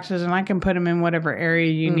at your boxes, and I can put them in whatever area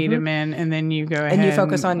you need them in, and then you go ahead. And you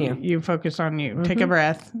focus on you. You focus on you. Take a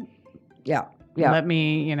breath. Yeah. Yeah. let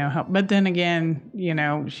me, help. But then again,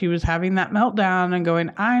 she was having that meltdown and going,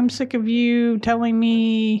 I'm sick of you telling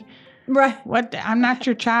me Right. what, I'm not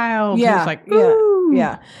your child. Yeah. It's like, yeah. ooh.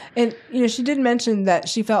 Yeah. And, she did mention that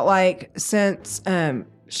she felt like since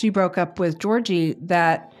she broke up with Georgie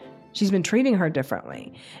that she's been treating her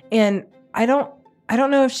differently. And I don't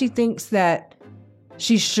know if she thinks that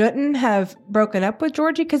she shouldn't have broken up with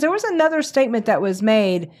Georgie, because there was another statement that was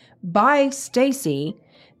made by Stacy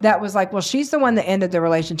that was like, well, she's the one that ended the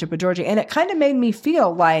relationship with Georgie. And it kind of made me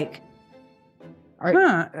feel like,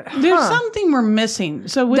 there's something we're missing.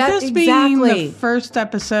 So with this being the first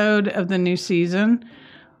episode of the new season,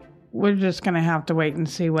 we're just going to have to wait and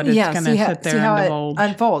see what it's going to sit there and divulge. It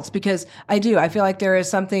unfolds, because I feel like there is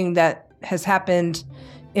something that has happened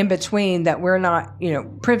in between that we're not,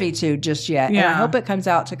 privy to just yet. Yeah. And I hope it comes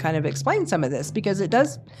out to kind of explain some of this, because it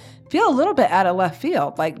does feel a little bit out of left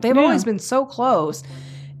field. Like they've always been so close.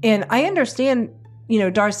 And I understand,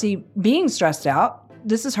 Darcy being stressed out.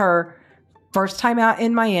 This is her first time out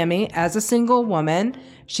in Miami as a single woman.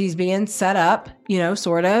 She's being set up,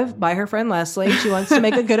 sort of by her friend Leslie. She wants to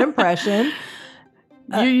make a good impression.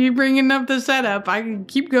 You're bringing up the setup. I can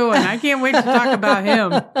keep going. I can't wait to talk about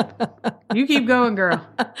him. You keep going, girl.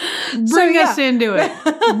 Bring us into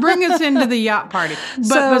it. Bring us into the yacht party.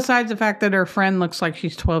 But besides the fact that her friend looks like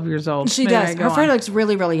she's 12 years old. She does. Her friend looks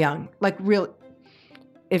really, really young. Like, really.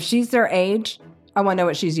 If she's their age, I want to know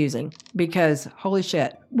what she's using, because holy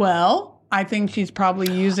shit. Well, I think she's probably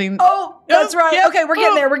using. Oh, that's right. Yep. Okay, we're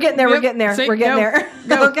getting there. We're getting there. We're getting there. See, we're getting there.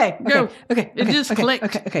 Go. Okay. Go. Okay. It just clicked.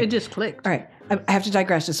 Okay. It just clicked. All right. I have to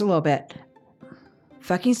digress just a little bit.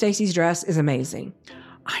 Fucking Stacy's dress is amazing.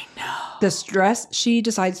 I know. The dress she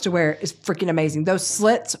decides to wear is freaking amazing. Those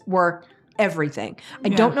slits were everything. I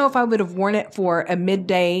don't know if I would have worn it for a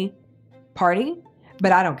midday party,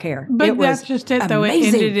 but I don't care. But that's just it, though. It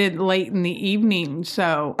ended it late in the evening,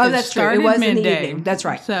 so that's true. It was midday. In the evening. That's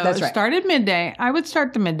right. So that's right. It started midday. I would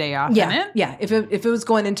start the midday off in it. Yeah. If it was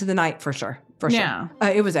going into the night, for sure. For sure.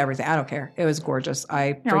 It was everything. I don't care. It was gorgeous.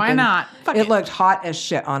 Why not? It looked hot as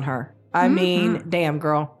shit on her. I mean, damn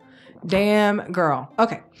girl.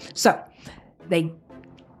 Okay, so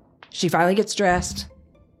she finally gets dressed.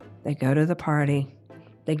 They go to the party.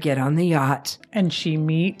 They get on the yacht, and she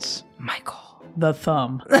meets Michael. The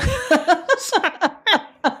thumb.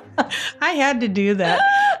 I had to do that.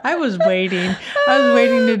 I was waiting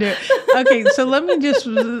to do it. Okay, so let me just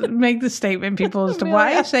make the statement, people, as to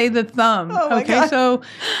why I say the thumb. Okay, so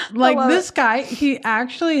this guy, he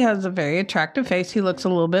actually has a very attractive face. He looks a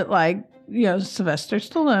little bit like, Sylvester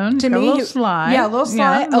Stallone. To me, a little sly. Yeah, a little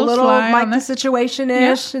sly. A little Mike the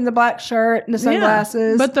Situation-ish in the black shirt and the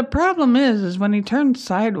sunglasses. But the problem is when he turns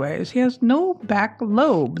sideways, he has no back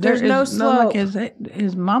lobe. There's no slope.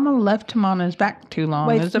 His mama left him on his back too long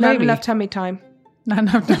as a not baby. enough tummy time. Not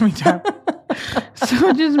enough tummy time. So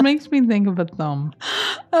it just makes me think of a thumb.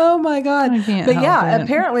 Oh my God. I can't help it.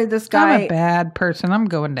 Apparently this guy. I'm a bad person. I'm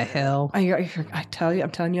going to hell. I'm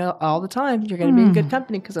telling you all the time. You're going to be in good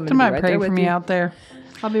company, because I'm going to be right there with you. Somebody pray for me out there.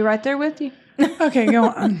 I'll be right there with you. Okay, go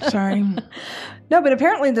on. Sorry. No, but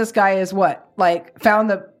apparently this guy is what? Like,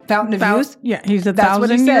 found the fountain of youth? Yeah, he's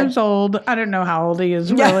 1,000 years old. I don't know how old he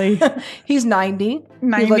is, really. He's 90.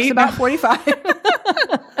 He looks about 45.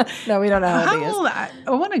 No, we don't know how old he is.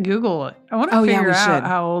 I want to Google it. I want to figure out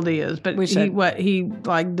how old he is. But he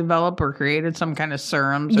developed or created some kind of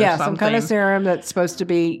serums or something. Some kind of serum that's supposed to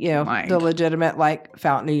be, the legitimate,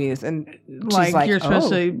 fountain of youth. And you're supposed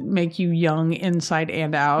to make you young inside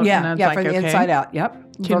and out. Yeah, and from the inside out. Yep.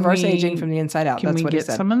 Reverse aging from the inside out. That's what he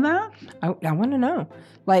said. Can we get some of that? I want to know.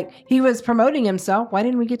 He was promoting himself. Why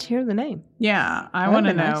didn't we get to hear the name? Yeah, I want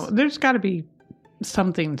to know. Nice. There's got to be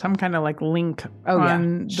some kind of link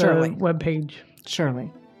on the webpage.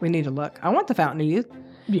 Surely. We need to look. I want the fountain of youth.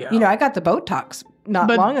 Yeah. I got the Botox not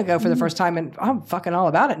long ago for the first time, and I'm fucking all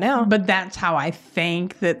about it now. But that's how I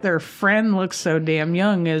think that their friend looks so damn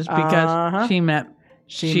young, is because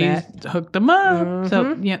she hooked them up. Mm-hmm.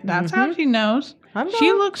 So that's how she knows.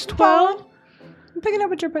 She looks 12. I'm picking up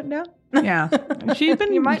what you're putting down. Yeah. She's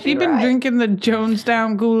been drinking the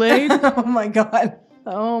Jonestown Kool-Aid. Oh my God.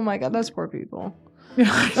 Those poor people.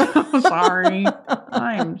 I'm sorry.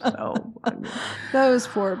 I'm so funny. Those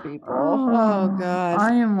poor people. Oh God.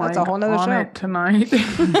 I am That's a whole nother show tonight.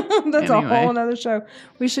 That's a whole nother show.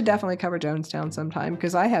 We should definitely cover Jonestown sometime,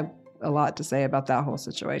 because I have a lot to say about that whole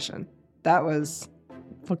situation. That was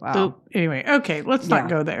Wow. Anyway, okay, let's not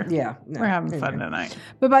go there. Yeah. No, We're having fun anyway. tonight.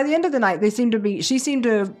 But by the end of the night, she seemed to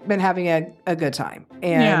have been having a good time.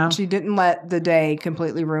 And Yeah. she didn't let the day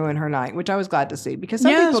completely ruin her night, which I was glad to see because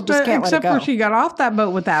some people just but can't let it except go. for she got off that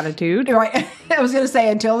boat with attitude. Right. I was going to say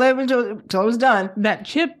until it was done. That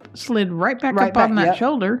chip slid right back Right up back, on that yep.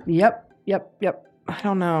 shoulder. Yep. I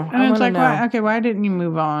don't know. And I it's want like, to know. why didn't you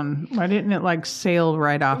move on? Why didn't it like sail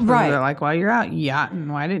right off? Right. They're like, while you're out yachting,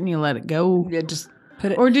 why didn't you let it go? Yeah, just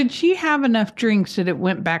put it. Or did she have enough drinks that it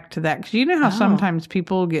went back to that? Because you know how sometimes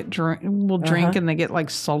people will drink and they get like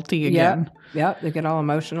salty again. Yep. They get all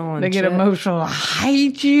emotional and They get shit. emotional. I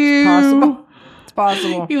hate you. Possible. It's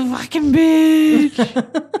possible. You fucking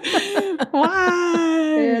bitch.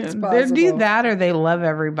 Why? It's They possible. do that or they love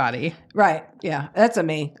everybody. Right. Yeah. That's a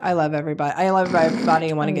me. I love everybody. I love everybody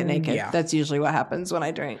and want to get naked. yeah. That's usually what happens when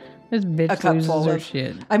I drink. This A bitch cup loses full her of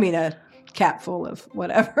shit. I mean, a cap full of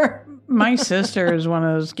whatever. My sister is one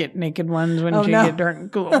of those get naked ones when Oh, she no. get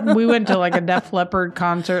drunk. We went to like a Def Leppard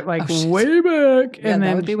concert like shit. way back. Yeah, And that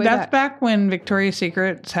then would be way that's back. back when Victoria's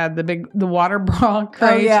Secrets had the water bra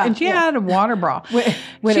craze. yeah, And she yeah. had a water bra. When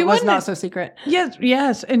She it was wanted- not so secret.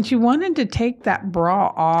 Yes. And she wanted to take that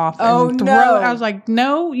bra off Oh, and throw no. it. I was like,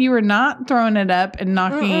 no, you are not throwing it up and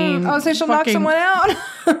knocking. Oh, so she'll knock fucking- someone out.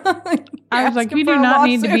 I was like, Asking you for do a not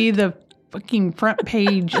need to lawsuit. be the fucking front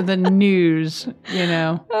page of the news, you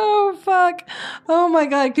know? Oh, fuck. Oh, my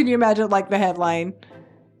God. Can you imagine, like, the headline?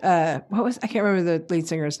 I can't remember the lead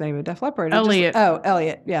singer's name of Def Leppard. Elliot.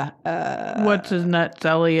 Elliot. Yeah. What's his nuts?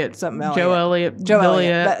 Elliot. Something Joe Elliot. Elliott. Joe Bill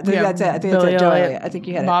Elliott. Elliott. That's it. I think Billy it's Joe Elliott. I think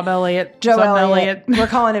you had it. Bob Elliott. Joe Son Elliott. We're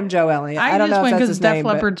calling him Joe Elliott. I don't just know if went that's because his Def name.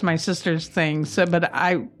 but Leppard's my sister's thing. So, but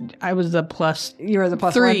I was the plus You were the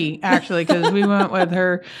plus 3 actually because we went with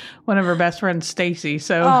one of her best friends, Stacy.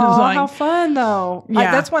 So one. it was Oh, like, how fun, though.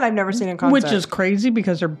 Yeah. That's one I've never seen in concert. which is crazy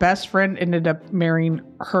because her best friend ended up marrying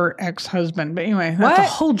her ex-husband. But anyway, that's a What?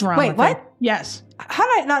 whole drama. Wait, thing. what? Yes. How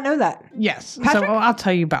did I not know that? Yes. Patrick? So I'll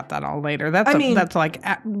tell you about that all later. That's I mean- that's like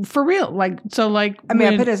for real. Like so like I mean,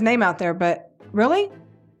 I when put his name out there, but really?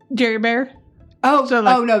 Jerry Bear. Oh, So,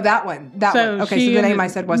 like- no, that one. That one. Okay, so the name I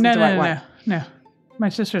said wasn't the right one. No. My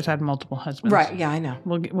sister's had multiple husbands. Right, yeah, I know.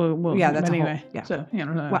 We'll Yeah, that's but a whole- anyway. yeah. So you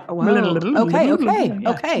know. Whoa. Okay.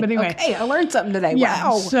 Yeah. But anyway, Okay, I learned something today. yeah.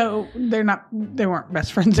 Wow. So they weren't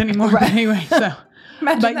best friends anymore. But anyway, so.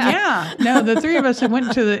 Imagine But that. yeah, no, the three of us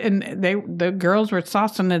went to the girls were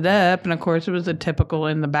saucing it up, and of course it was a typical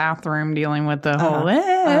in the bathroom dealing with the whole.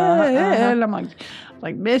 And I'm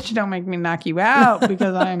like, bitch, don't make me knock you out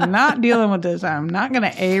because I'm not dealing with this. I'm not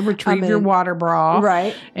going to retrieve your water bra,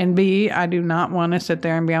 Right. And B, I do not want to sit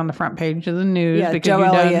there and be on the front page of the news Yeah, because Joe you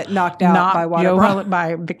done Elliott knocked out by water Joe bra. Elliott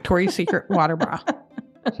by Victoria's Secret water bra.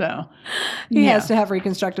 So He has to have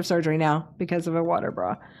reconstructive surgery now because of a water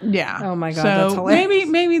bra. yeah. Oh my God, So that's hilarious.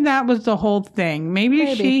 maybe that was the whole thing. Maybe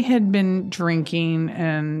Maybe. she had been drinking,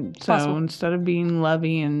 and so Possible. instead of being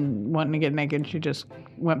lovey and wanting to get naked, she just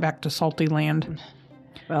went back to salty land.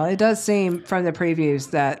 Well, it does seem from the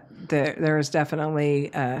previews that there is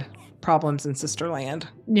definitely problems in Sisterland.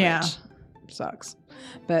 Yeah. Which sucks.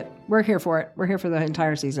 But we're here for it. We're here for the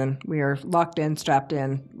entire season. We are locked in, strapped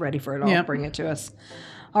in, ready for it all. Yep. Bring it to us.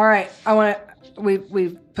 All right.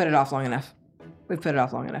 We've put it off long enough. We've put it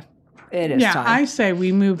off long enough. It is Yeah, time. I say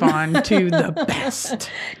we move on to the best.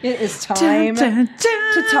 It is time Dun, dun,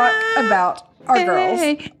 to talk about our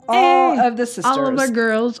girls. All of the sisters. All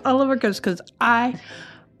of our girls, because I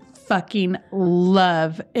fucking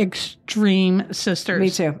love Extreme Sisters. Me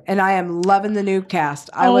too. And I am loving the new cast.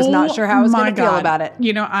 I was not sure how I was going to feel about it.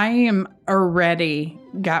 You know, I am already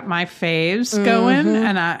got my faves going,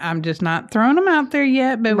 and I'm just not throwing them out there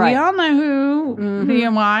yet. But Right. we all know who. You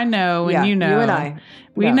know, I know, and Yeah, you know, you and I.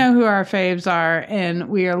 We Yeah. know who our faves are, and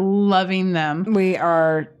we are loving them. We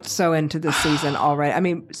are so into this season already. I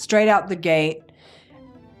mean, straight out the gate,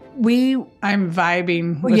 I'm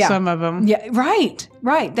vibing with Yeah. some of them. yeah, right.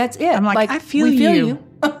 That's it. I'm like, I feel we you.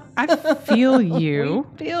 I feel you.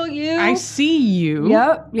 Feel you. I see you.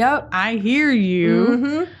 Yep. I hear you.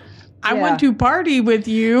 Mm-hmm. I Yeah. want to party with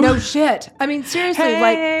you. No shit. I mean, seriously,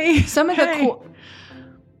 Hey, like some of the hey. cool.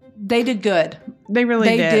 They did good. They really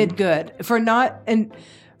They did. did good for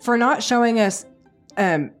not showing us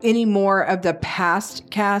any more of the past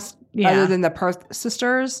cast Yeah. other than the Perth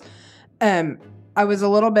sisters. I was a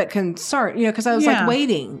little bit concerned, because I was Yeah.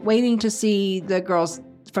 like waiting to see the girls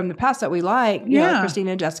from the past that we like, you know, Yeah. like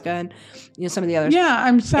Christina and Jessica and some of the others. Yeah,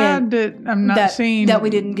 I'm sad that I'm not seeing that we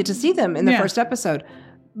didn't get to see them in the Yeah. first episode.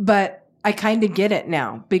 But I kind of get it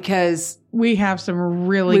now because We have some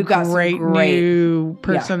really We've got some great great- new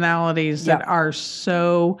personalities that Yeah. are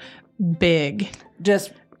so big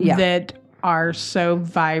just that are so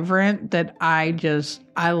vibrant that I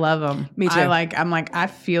love them. Me too. I'm like, I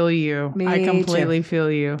feel you. Me I completely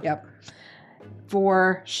feel you. Yep.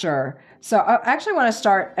 For sure. So I actually want to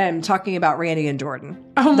start talking about Randy and Jordan.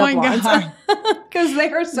 Oh my God. Because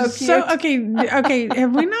they are so cute. So, okay.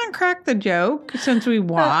 Have we not cracked the joke since we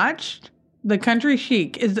watched The Country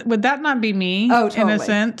Chic? Would that not be me? Oh, totally. In a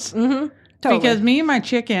sense? Mm-hmm. Totally. Because me and my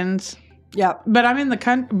chickens. Yep. But I'm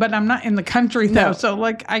not in the country though. No. So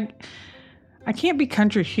like I can't be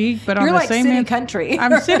country chic, but You're on the like same city hand, country.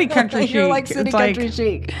 I'm city country chic. You're like city It's country like,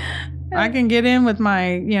 chic. I can get in with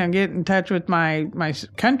my, get in touch with my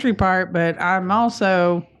country part, but I'm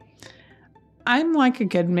like a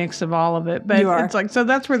good mix of all of it. But You are. it's like, so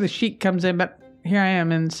that's where the chic comes in. But here I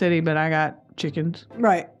am in the city, but I got chickens.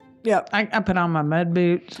 Right. Yep. I put on my mud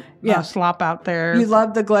boots. Yeah. I slop out there. You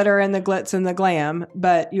love the glitter and the glitz and the glam,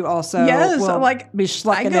 but you also will like be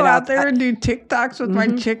schlucking I it go out out there and do TikToks with my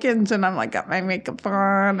chickens, and I'm like, got my makeup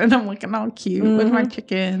on, and I'm looking all cute with my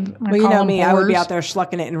chickens. And Well, you know me, I would be out there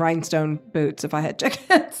schlucking it in rhinestone boots if I had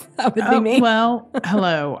chickens. That would be me. Well,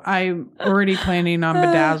 hello. I'm already planning on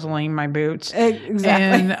bedazzling my boots.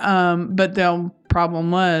 Exactly. And but the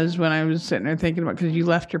problem was when I was sitting there thinking about, because you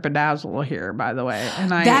left your bedazzle here, by the way,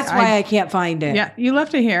 and That's why I can't find it. Yeah, you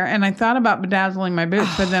left it here, and I thought about bedazzling my boots,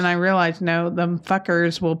 but then I realized, no, them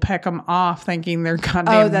fuckers will peck them off thinking they're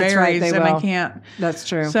goddamn that's berries, right, they and will. I can't. That's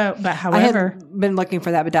true. So, but I however, had been looking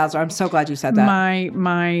for that bedazzler. I'm so glad you said that.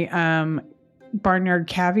 my Barnyard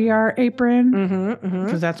Caviar apron,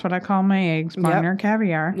 because that's what I call my eggs, Barnyard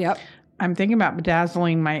Caviar. Yep. I'm thinking about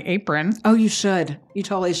bedazzling my apron. Oh, you should. You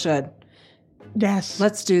totally should. Yes.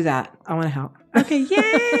 Let's do that. I want to help. Okay,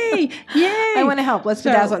 yay! Yay! I want to help. Let's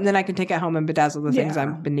bedazzle it, and then I can take it home and bedazzle the things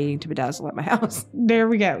I've been needing to bedazzle at my house. There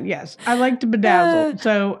we go. Yes. I like to bedazzle.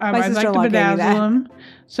 So I like to sister-in-law gave me bedazzle that. them.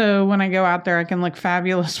 So when I go out there, I can look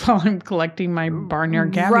fabulous while I'm collecting my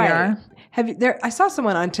Barnyard Caviar. Right. Have you there? I saw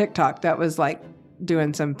someone on TikTok that was like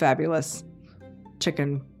doing some fabulous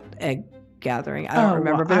chicken egg gathering. I don't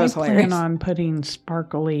remember, but it was hilarious. I plan on putting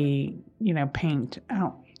sparkly, paint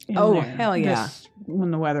out. Oh, hell yeah.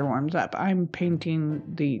 When the weather warms up, I'm painting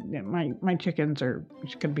my chickens are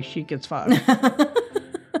going to be chic as fuck.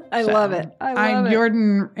 I love it. I love it.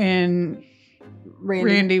 Jordan and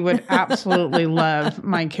Randy would absolutely love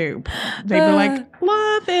my coop. They'd be like,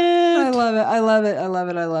 love it. I love it. I love it. I love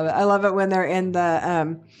it. I love it. I love it when they're in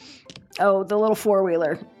the the little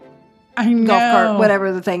 4-wheeler. I know. Golf cart,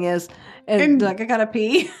 whatever the thing is. And like, I gotta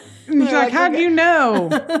pee. And she's like, how'd you know?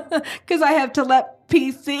 Because I have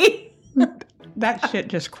telepathy. That shit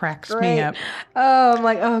just cracks me up. Oh, I'm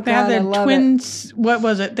like, oh God, Now I the love twins, what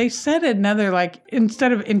was it? They said another, like,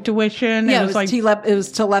 instead of intuition, it. Yeah, it was like, it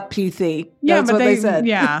was telepathy. yeah, That's but what they said.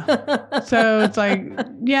 Yeah. So it's like,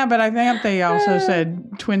 yeah, but I think they also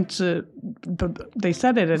said twins. They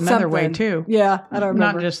said it another way too. Yeah, I don't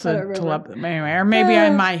remember. Not just the telepathy. Anyway, or maybe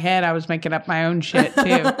in my head I was making up my own shit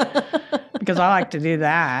too, because I like to do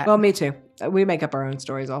that. Well, me too. We make up our own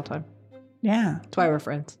stories all the time. Yeah, that's why we're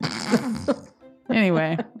friends.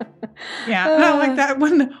 Anyway, yeah, and I like that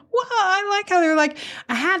one. Well, I like how they're like,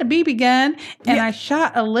 I had a BB gun and I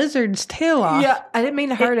shot a lizard's tail off. Yeah, I didn't mean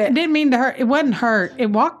to hurt it. I didn't mean to hurt. It wasn't hurt. It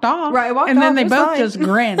walked off. Right, it walked and off. then they It was both fine. just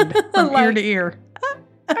grinned from ear to ear.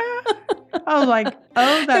 I was like,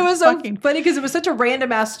 oh, that's it was fucking so funny because it was such a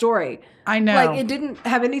random ass story. I know. Like, it didn't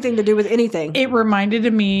have anything to do with anything. It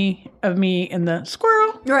reminded me of me in the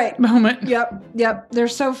squirrel moment. Yep. They're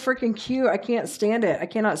so freaking cute. I can't stand it. I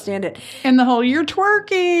cannot stand it. And the whole, you're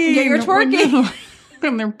twerking. Yeah, you're twerking.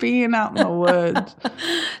 And they're peeing out in the woods.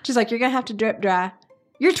 She's like, you're going to have to drip dry.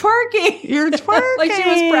 You're twerking. You're twerking. Like she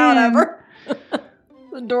was proud of her.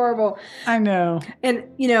 Adorable. I know. And,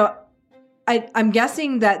 I'm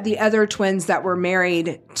guessing that the other twins that were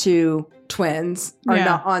married to twins are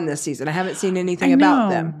not on this season. I haven't seen anything about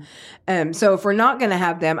them. So if we're not going to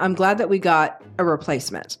have them, I'm glad that we got a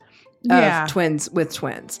replacement of twins with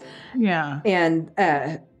twins. Yeah. And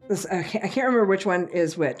I can't remember which one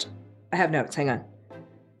is which. I have notes. Hang on.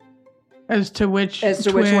 As to which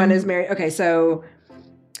one is married. Okay, so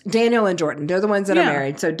Daniel and Jordan, they're the ones that are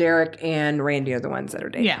married. So Derek and Randy are the ones that are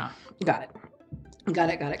dating. Yeah. Got it.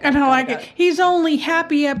 And I like it. He's only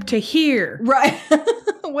happy up to here. Right.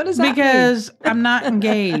 What does that mean? Because I'm not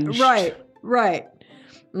engaged. Right.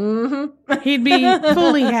 Mm-hmm. He'd be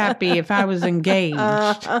fully happy if I was engaged.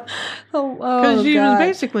 Because she was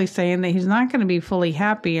basically saying that he's not going to be fully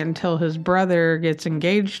happy until his brother gets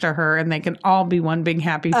engaged to her and they can all be one big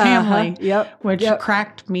happy family. Yep. Which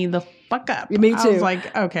cracked me the fuck up. Me I too. was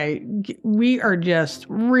like, okay, we are just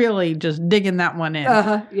really just digging that one in.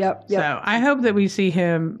 Yep. So I hope that we see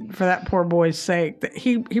him for that poor boy's sake. That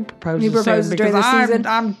he proposes, He proposes soon, during because the season.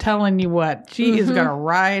 I'm telling you what, she is gonna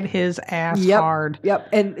ride his ass hard. Yep.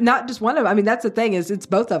 And not just one of them. I mean, that's the thing is it's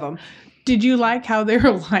both of them. Did you like how they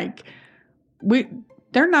were like,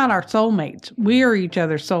 they're not our soulmates. We are each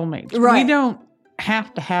other's soulmates. Right. We don't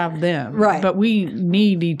have to have them. Right. But we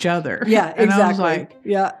need each other. Yeah, And exactly. I was like,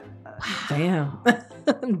 yeah. Damn.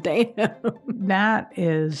 Damn. that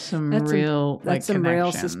is some real That's some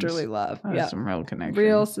real connections. sisterly love. That's Yeah. some real connection.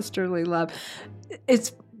 Real sisterly love.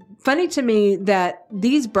 It's funny to me that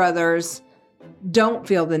these brothers don't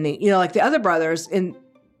feel the need. Like the other brothers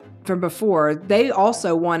from before, they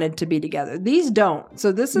also wanted to be together. These don't.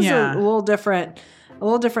 So this is a little different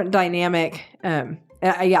dynamic.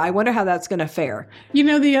 I wonder how that's going to fare.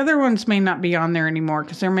 The other ones may not be on there anymore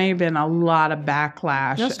because there may have been a lot of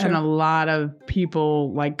backlash and a lot of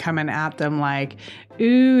people like coming at them like,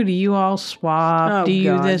 ooh, do you all swap? Do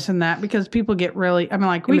you this and that? Because people get really,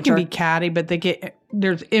 immature. We can be catty, but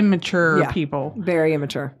there's immature people. Very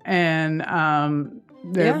immature. And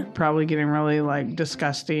they're probably getting really like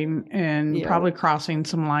disgusting and probably crossing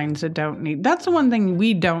some lines that don't need. That's the one thing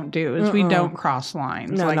we don't do is we don't cross lines.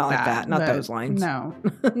 No, like not like that. Not those lines. No,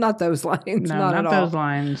 not those lines. no, not at all. those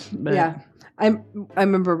lines. But Yeah, I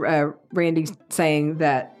remember Randy saying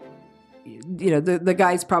that the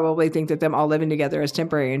guys probably think that them all living together is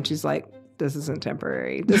temporary, and she's like, "This isn't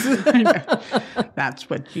temporary. This is." That's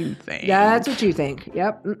what you think. That's what you think.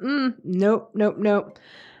 Yep. Nope.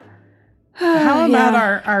 How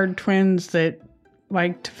about our twins that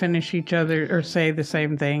like to finish each other or say the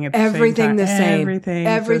same thing at the Everything same time?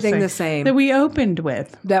 Everything the same. That we opened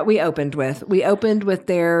with. We opened with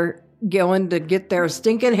their going to get their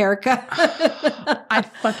stinking haircut. I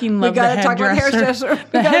fucking love the talk about hairdresser.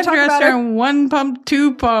 hairdresser. The hairdresser and 1 pump,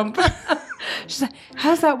 2 pump. She's like,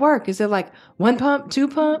 how does that work? Is it like 1 pump, 2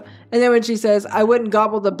 pump? And then when she says, I wouldn't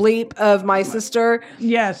gobble the bleep of my sister.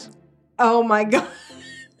 Yes. Oh my God.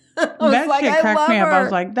 That shit cracked me up. I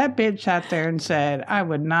was like, that bitch sat there and said, I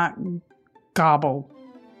would not gobble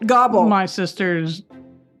my sister's.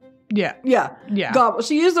 Yeah. Gobble.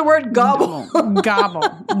 She used the word gobble. Gobble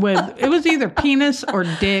with it was either penis or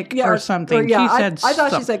dick or something. She said. I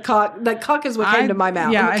thought she said cock. That cock is what came to my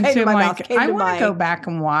mouth. Yeah, and came to my mouth. I want to go back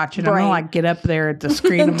and watch it. I'm gonna like get up there at the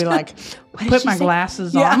screen and be like, put my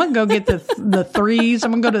glasses on. I'm gonna go get the threes.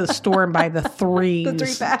 I'm gonna go to the store and buy the threes. The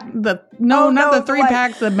 3-pack. Not the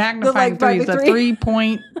 3-packs. The magnifying threes. The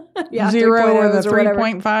 3.0 or the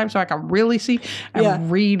 3.5, so I can really see and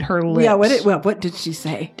read her lips. Yeah. What did she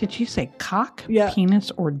say? Did she say cock,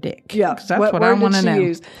 penis, or dick? Yeah, because that's what I want to know.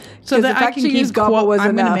 Use? So that I can keep gobble was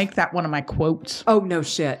I'm enough. going to make that one of my quotes. Oh no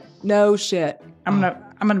shit. I'm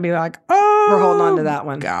gonna be like, oh, we're holding on to that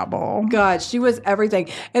one. Gobble. God, she was everything.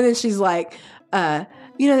 And then she's like, they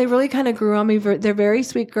really kind of grew on me. They're very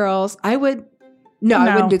sweet girls. I wouldn't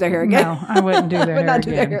do their hair again. No, I wouldn't do their hair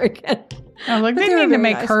do their hair again. I was like, they need to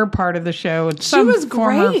make her part of the show in some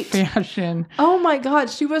form or fashion. Oh my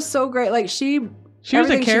God, she was so great. Like she was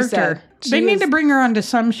a character. They need to bring her onto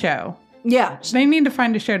some show. Yeah. They need to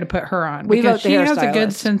find a show to put her on because she has a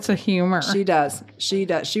good sense of humor. She does. She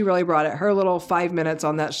really brought it. Her little 5 minutes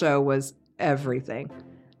on that show was everything.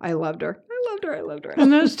 I loved her.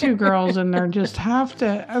 And those two girls in there just have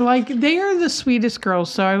to, like, they are the sweetest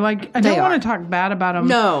girls. So I don't want to talk bad about them.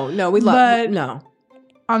 No, we love them. No.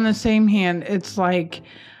 On the same hand, it's like,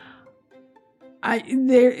 I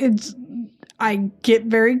get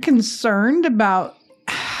very concerned about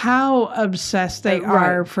how obsessed they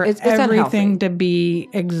are for everything to be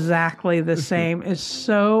exactly the same is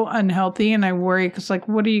so unhealthy. And I worry because, like,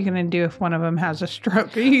 what are you going to do if one of them has a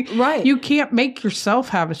stroke? You can't make yourself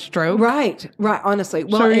have a stroke. Right. Honestly.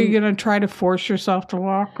 Well, so are you going to try to force yourself to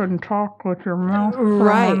walk and talk with your mouth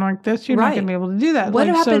like this? You're not going to be able to do that. What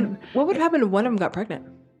would happen if one of them got pregnant?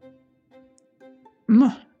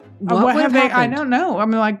 What have they? I don't know. I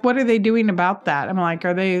mean, like, what are they doing about that? I'm like,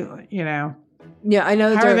 are they, Yeah, I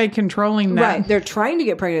know. How are they controlling that? Right, they're trying to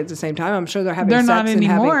get pregnant at the same time. I'm sure they're having. They're sex not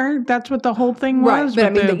anymore. That's what the whole thing was.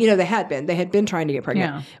 Right, but I mean, they had been. They had been trying to get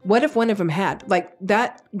pregnant. Yeah. What if one of them had? Like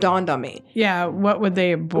that dawned on me. Yeah. What would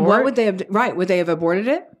they abort? What would they have? Right. Would they have aborted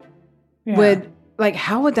it? Yeah.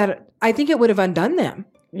 How would that? I think it would have undone them.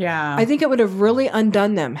 Yeah. I think it would have really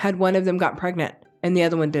undone them had one of them got pregnant and the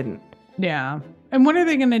other one didn't. Yeah. And what are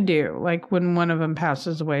they going to do? Like when one of them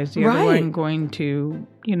passes away, is the other one going to,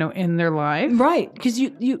 end their life? Right. Because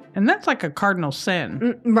you and that's like a cardinal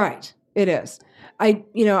sin. Right. It is. I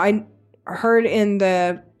heard in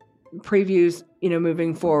the previews,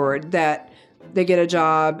 moving forward that they get a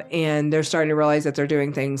job and they're starting to realize that they're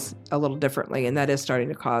doing things a little differently, and that is starting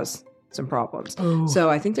to cause some problems. Oh. So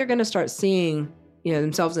I think they're going to start seeing,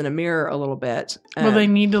 themselves in a mirror a little bit. Well, they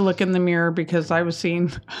need to look in the mirror because I was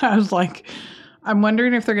like, I'm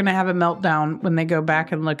wondering if they're going to have a meltdown when they go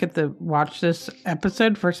back and watch this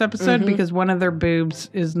first episode, because one of their boobs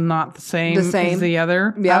is not the same as the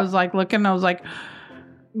other. Yep. I was like looking, I was like,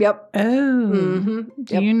 Yep. oh,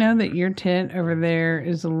 do you know that your tit over there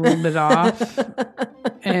is a little bit off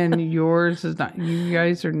and yours is not? You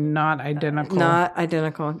guys are not identical. Not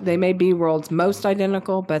identical. They may be world's most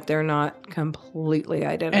identical, but they're not completely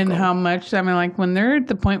identical. And how much, like when they're at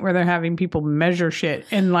the point where they're having people measure shit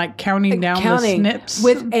and like counting down the snips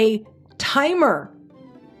with a timer.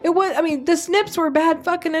 The snips were bad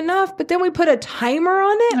fucking enough, but then we put a timer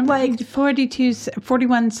on it. Like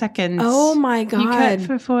 41 seconds. Oh my God. You cut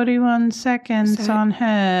for 41 seconds on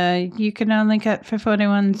her. You can only cut for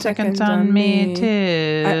 41 seconds on me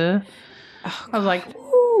too. I was like,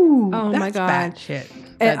 ooh, oh that's my God. bad shit.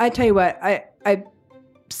 And I tell you what, I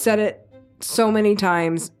said it so many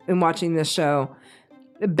times in watching this show.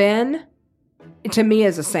 Ben, to me,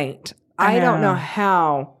 is a saint. I don't know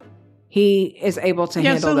how he is able to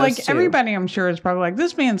handle those two. Everybody, I'm sure, is probably like,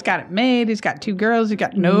 this man's got it made. He's got 2 girls. He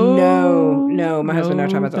got no. My husband and I are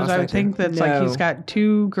talking about that. Because I think that's like he's got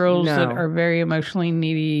 2 girls that are very emotionally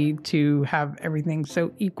needy to have everything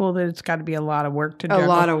so equal that it's got to be a lot of work to juggle. A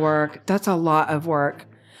lot of work. That's a lot of work.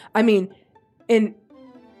 I mean,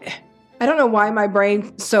 I don't know why my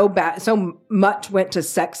brain so much went to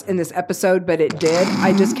sex in this episode, but it did.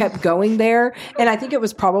 I just kept going there. And I think it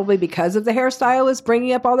was probably because of the hairstylist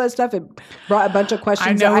bringing up all that stuff. It brought a bunch of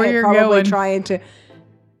questions that I had probably trying to...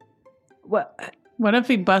 What if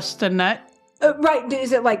he busts a nut? Right.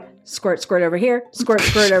 Is it like squirt, squirt over here, squirt,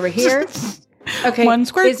 squirt over here? Okay. 1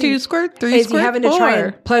 squirt, 2 squirt, 3 is squirt, he having 4. to try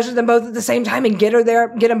and pleasure them both at the same time and get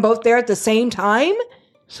them both there at the same time?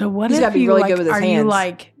 So what He's if gotta be you really like, good with his are hands. you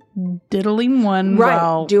like diddling one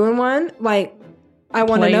while doing one? Like, I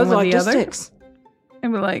want to know the logistics.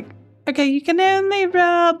 And we're like, okay, you can only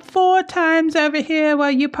rub 4 times over here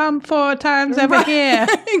while you pump 4 times over here.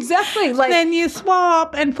 Exactly. Like, then you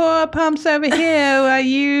swap and 4 pumps over here while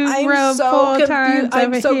you rub 4 times over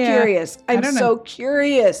here. I'm so curious. I'm so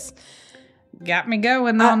curious. Got me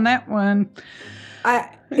going on that one.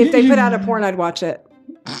 If they put out a porn, I'd watch it.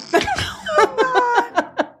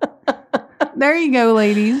 There you go,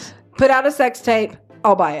 ladies. Put out a sex tape.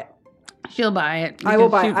 I'll buy it. She'll buy it. I will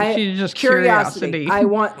buy it. She's just curiosity. I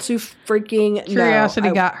want to freaking Curiosity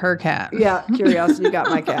know. got her cat. Yeah, curiosity got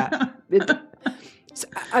my cat.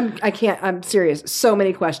 I'm serious. So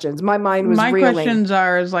many questions. My mind was reeling. My questions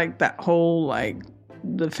is like that whole like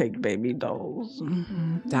the fake baby dolls.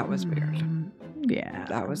 That was weird. Yeah.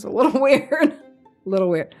 That was a little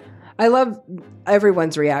weird. I love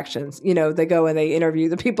everyone's reactions. They go and they interview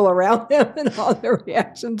the people around them and all their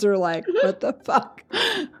reactions are like, what the fuck?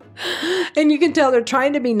 And you can tell they're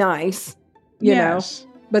trying to be nice, you know,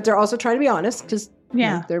 but they're also trying to be honest because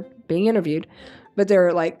they're being interviewed, but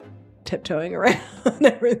they're like tiptoeing around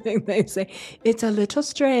everything they say. It's a little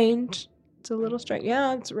strange.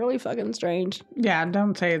 Yeah, it's really fucking strange. Yeah,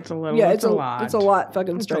 don't say it's a little. Yeah, it's a lot. It's a lot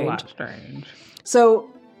fucking strange. It's a lot strange. So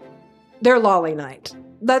their lolly night.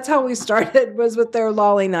 That's how we started, was with their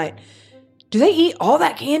lolly night. Do they eat all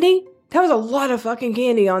that candy? That was a lot of fucking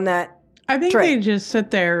candy on that. I think tray. they just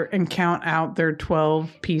sit there and count out their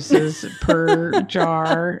 12 pieces per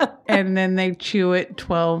jar, and then they chew it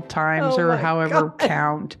 12 times or however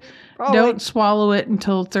count. Probably. Don't swallow it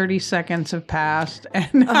until 30 seconds have passed. And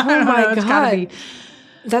it's gotta be.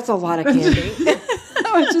 That's a lot of candy.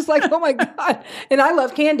 I was just like, oh my God. And I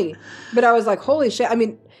love candy. But I was like, holy shit. I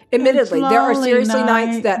mean, admittedly, there are seriously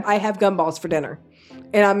nights that I have gumballs for dinner.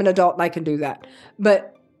 And I'm an adult and I can do that.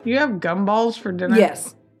 But you have gumballs for dinner?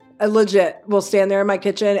 Yes. I legit will stand there in my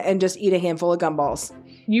kitchen and just eat a handful of gumballs.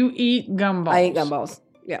 You eat gumballs? I eat gumballs.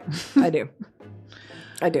 Yeah, I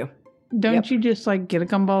do. Don't you just like get a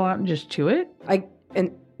gumball out and just chew it?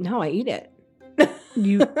 No, I eat it.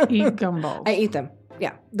 You eat gumballs? I eat them.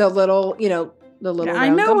 Yeah. The little, the little. I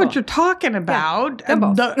know what you're talking about.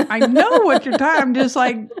 Yeah, I know what you're talking. I'm just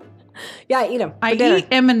like. Yeah, I eat them. I eat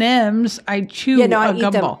M&Ms. I chew a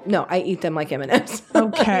gumball. No, I eat them like M&Ms.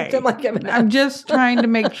 Okay. I eat them like M&Ms. I'm just trying to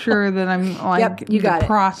make sure that I'm like you got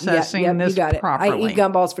processing this properly. I eat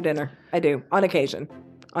gumballs for dinner. I do. On occasion.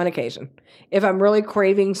 If I'm really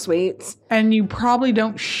craving sweets. And you probably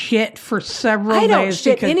don't shit for several days. I don't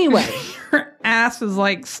shit anyway. Your ass is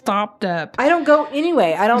like stopped up. I don't go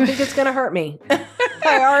anyway. I don't think it's going to hurt me.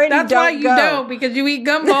 I already That's don't why you don't, because you eat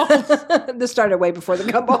gumballs. This started way before the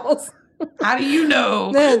gumballs. How do you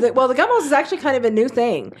know? Well, the gumballs is actually kind of a new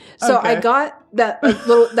thing. So Okay. I got that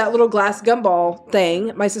little glass gumball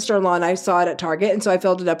thing. My sister-in-law and I saw it at Target, and so I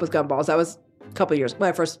filled it up with gumballs. That was a couple years when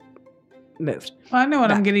I first moved. Well, I know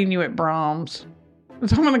what I'm getting you at Brahms.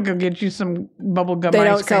 So I'm going to go get you some bubble gum They ice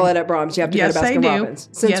don't cream. sell it at Brahms. You have to Yes, go to they Baskin do. Robbins.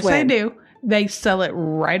 Since Yes, when? they do. They sell it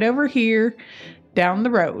right over here down the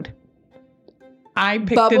road. I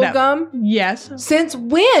picked Bubble it up. gum? Yes. Since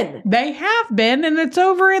when? They have been, and it's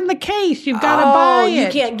over in the case. You've got to Oh, buy it. you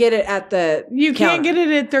can't get it at the You can't counter. get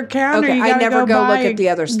it at their counter. Okay, You I gotta never go buy look at it. the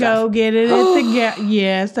other stuff. Go get it at the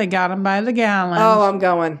yes, they got them by the gallon. Oh, I'm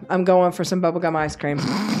going. I'm going for some bubblegum ice cream.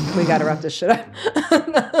 We got to wrap this shit up.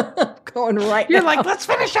 I'm going right You're now. like, let's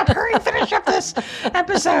finish up. Hurry, finish up this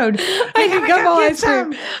episode. I need gotta gumball go get ice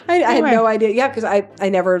cream. some. I had Anyway. no idea. Yeah, because I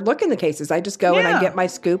never look in the cases. I just go and I Yeah. get my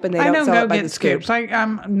scoop, and they I don't don't sell go it by get the scoop.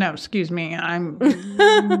 scoops. No, excuse me.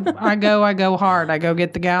 I go hard. I go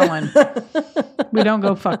get the gallon. We don't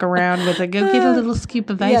go fuck around with it. Go get a little scoop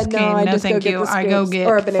of ice Yeah, no, cream. I No, just go thank get you. the I go scoops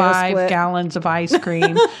or a get banana 5 split. gallons of ice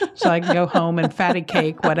cream so I can go home and fatty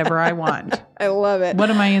cake whatever I want. I love it. What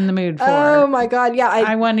am I in the mood for? Oh my god! Yeah,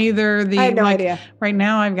 I want either the I had no idea. Right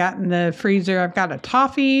now I've got in the freezer, I've got a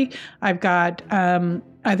toffee, I've got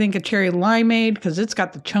I think a cherry limeade because it's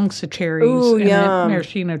got the chunks of cherries Ooh, in yum. it,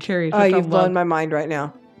 maraschino cherries. Oh, which I you've blown love. my mind right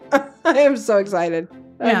now. I am so excited.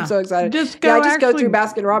 Yeah. I'm so excited. Just I go just go actually- through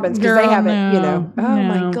Baskin Robbins because they Girl, have it. You no, know. Oh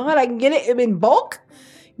my no. god! I can get it in bulk.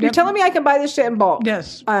 You're Yep. telling me I can buy this shit in bulk?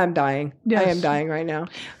 Yes. I am dying. Yes. I am dying right now.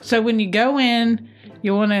 So when you go in,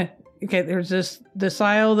 you want to. Okay, there's this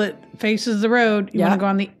aisle that faces the road. You Yeah. want to go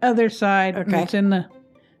on the other side. and Okay. it's in the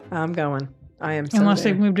I'm going. I am. So unless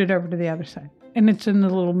there. they've moved it over to the other side, and it's in the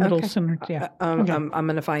little middle Okay. center. Yeah. Okay. I'm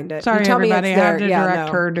going to find it. Sorry, You tell everybody. Me I it's had there. to Yeah, direct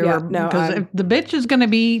no. her to Yeah, her no, because I'm- if the bitch is going to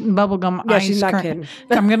be eating bubblegum Yeah, ice she's not cream, kidding.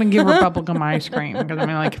 I'm going to give her bubblegum ice cream because I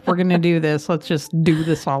mean, like, if we're going to do this, let's just do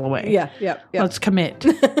this all the way. Yeah, yeah, yeah. Let's commit.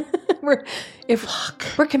 we're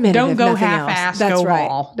we're committed. Don't if go nothing half-ass, else. That's go right.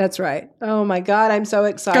 all. That's right. Oh my god, I'm so Go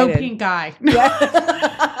excited. pink eye.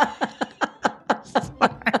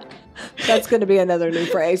 That's going to be another new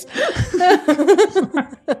phrase.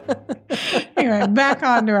 Anyway, back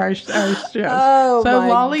onto our show. Oh so my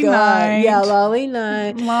Lolly god. Night. Yeah, Lolly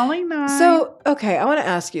Night. Lolly Night. So, okay, I want to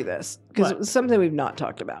ask you this because What? it's something we've not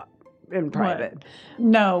talked about in private.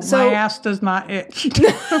 No, So- my ass does not itch.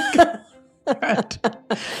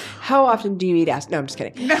 How often do you eat ass? No, I'm just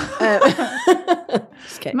kidding.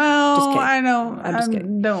 Just kidding. No, Just kidding. I don't. I'm just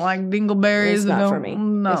kidding. Don't like dingleberries. It's not don't, for me.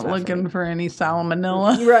 I'm not It's not for looking me. for any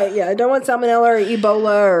salmonella. Right, yeah. I don't want salmonella or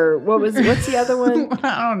Ebola or what's the other one?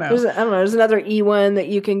 I don't know. I don't know. There's another E one that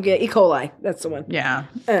you can get. E. coli. That's the one. Yeah.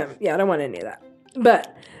 Yeah, I don't want any of that.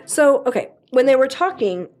 But so, okay, when they were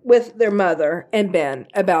talking with their mother and Ben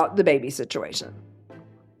about the baby situation,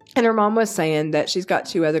 and her mom was saying that she's got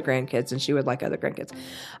 2 other grandkids and she would like other grandkids,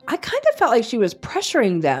 I kind of felt like she was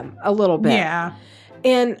pressuring them a little bit. Yeah.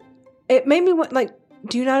 And it made me want, like,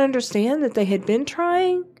 do you not understand that they had been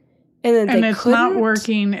trying and then And they it's couldn't? not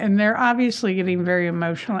working, and they're obviously getting very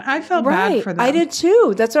emotional. I felt bad for them. I did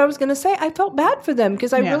too. That's what I was going to say. I felt bad for them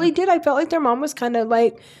because I Yeah. really did. I felt like their mom was kind of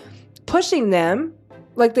like pushing them.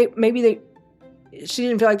 Like she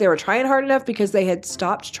didn't feel like they were trying hard enough because they had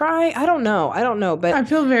stopped trying. I don't know. But I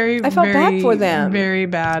feel I felt bad for them. Very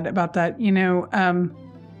bad about that. You know,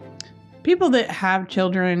 people that have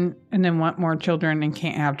children and then want more children and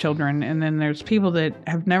can't have children, and then there's people that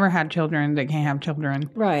have never had children that can't have children.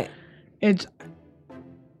 right.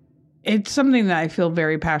 It's something that I feel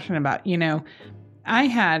very passionate about. You know,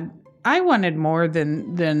 I wanted more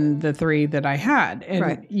than the 3 that I had. And,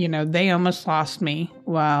 Right. you know, they almost lost me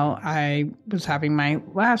while I was having my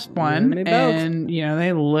last one. Me both. And, you know,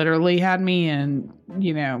 they literally had me in,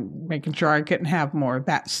 you know, making sure I couldn't have more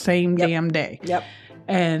that same Yep. damn day. Yep.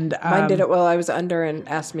 And Mine did it while I was under and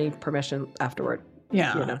asked me permission afterward.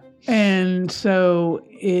 Yeah. You know. And so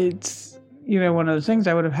it's, you know, one of those things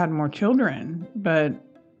I would have had more children, but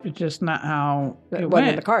it's just not how It it wasn't in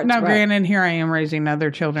went. the cards, Now, right. granted, here I am raising other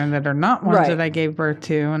children that are not ones Right. that I gave birth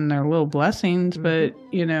to, and they're little blessings. Mm-hmm. But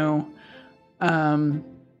you know, I'm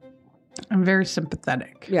very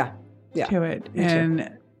sympathetic Yeah. Yeah. to it, Me too. and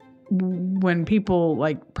when people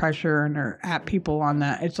like pressure and are at people on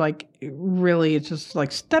that, it's like really, it's just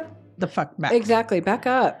like step the fuck back. Exactly. Back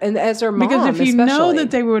up. And as their mom, Because if you know especially. that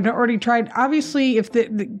they would already tried, obviously, if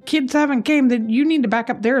the kids haven't came, then you need to back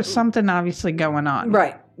up. There is something obviously going on.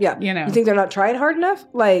 Right. Yeah. You know. You think they're not trying hard enough?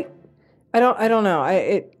 Like, I don't know.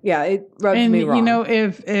 It rubbed And me wrong. you know,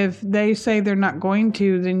 if they say they're not going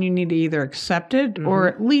to, then you need to either accept it or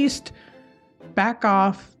Mm-hmm. at least back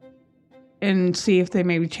off and see if they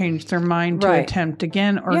maybe change their mind to Right. attempt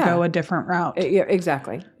again or Yeah. go a different route. Yeah,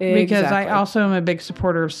 exactly. Because I Exactly. also am a big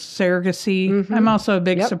supporter of surrogacy. I'm also a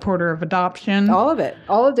big Yep. supporter of adoption. all of it,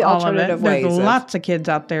 all of the All of it. alternative ways. There's of- lots of kids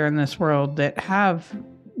out there in this world that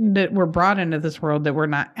were brought into this world, that were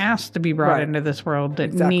not asked to be brought Right. into this world, that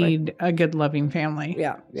Exactly. need a good, loving family.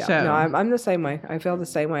 Yeah, yeah. So No, I'm the same way. I feel the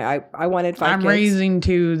same way. I wanted 5 I'm kids. raising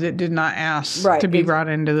 2 that did not ask Right. to be brought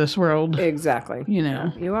into this world. Exactly. You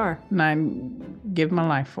know, You are. and I give my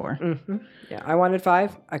life for. Yeah, I wanted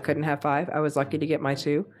 5. I couldn't have 5. I was lucky to get my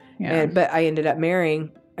 2. Yeah. But I ended up marrying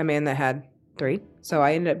a man that had 3. So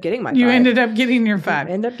I ended up getting my 5. You ended up getting your 5.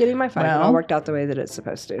 Ended up getting my 5. It all Well, worked out the way that it's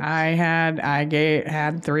supposed to. I had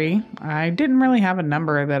 3. I didn't really have a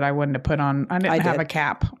number that I wanted to put on. I didn't have did. a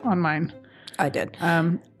cap on mine. I did.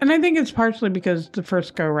 And I think it's partially because the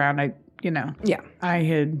first go around, Yeah. I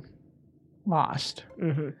had lost.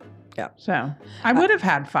 Mm-hmm. Yeah. So I would have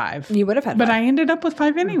had 5, You would have had but 5. I ended up with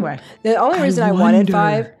 5 anyway. The only reason I wonder. wanted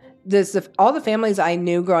 5, all the families I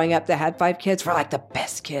knew growing up that had 5 kids were like the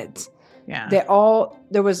best kids. Yeah.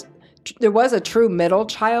 There was a true middle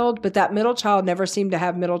child, but that middle child never seemed to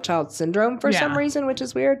have middle child syndrome for some Yeah. reason, which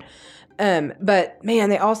is weird. But man,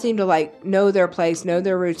 they all seemed to like know their place, know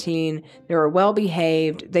their routine. They were well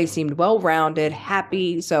behaved. They seemed well rounded,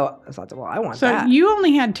 happy. So I thought, well, I want So that. you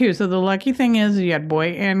only had 2. So the lucky thing is you had boy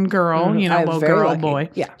and girl, I was very girl, lucky. boy.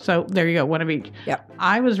 Yeah. So there you go, 1 of each. Yep.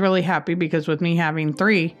 I was really happy because with me having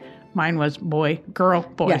 3, mine was boy, girl,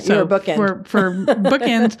 boy. Yeah, you were bookend. For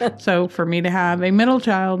bookends. So for me to have a middle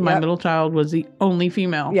child, my Yep. middle child was the only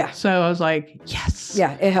female. Yeah. So I was like, yes.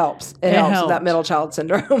 Yeah, it helps. It helps with that helped. middle child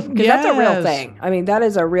syndrome because that's a real Yes. thing. I mean, that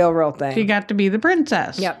is a real thing. She got to be the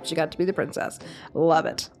princess. Yep, she got to be the princess. Love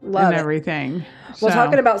it. Love And it. everything. Well, So-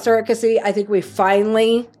 talking about surrogacy, I think we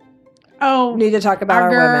finally Oh, need to talk about our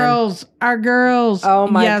women. Our girls. Oh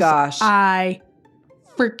my Yes, gosh. I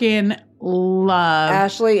freaking love.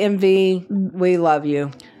 Ashley and V, we love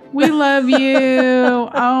you. We love you.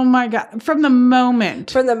 Oh my God. From the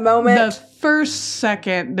moment. From the moment, The first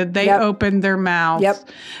second that they Yep. opened their mouths. Yep.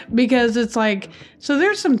 Because it's like, so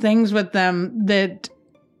there's some things with them that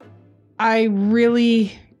I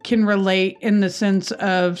really can relate in the sense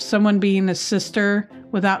of someone being a sister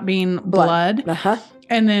without being blood. uh-huh.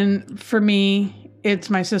 And then for me, it's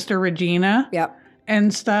my sister Regina Yep.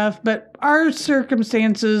 and stuff. But our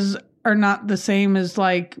circumstances are not the same as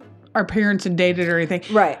like our parents had dated or anything.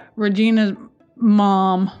 Right. Regina's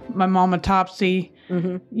mom, my mama Topsy,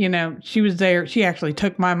 Mm-hmm. she was there. She actually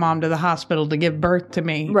took my mom to the hospital to give birth to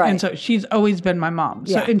me. Right. And so she's always been my mom.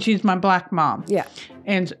 So, Yeah. and she's my black mom. Yeah.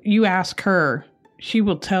 And you ask her, she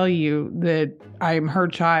will tell you that I am her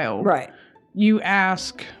child. Right. You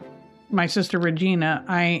ask my sister Regina,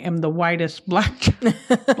 I am the whitest black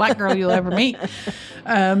girl you'll ever meet.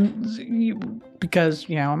 Because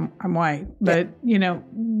I'm white, but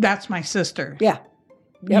that's my sister. Yeah.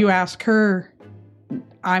 Yep. You ask her,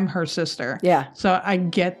 I'm her sister. Yeah. So I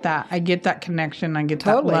get that. I get that connection. I get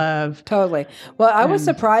Totally. that love. Totally. Well, I was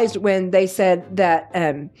surprised when they said that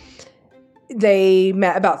they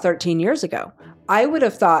met about 13 years ago. I would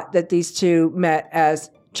have thought that these two met as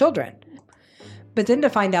children. But then to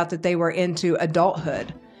find out that they were into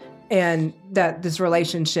adulthood and that this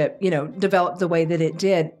relationship, developed the way that it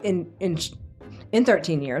did in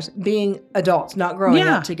 13 years, being adults, not growing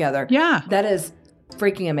up together. Yeah. That is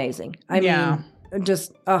freaking amazing. I mean,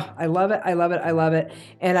 just, I love it. I love it. I love it.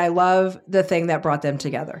 And I love the thing that brought them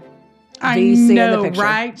together. I VC in the know, picture.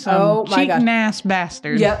 right? Some Oh my cheating gosh. ass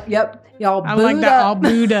bastard. Yep. Y'all I booed like that, up. all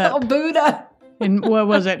booed up. All booed up. In, what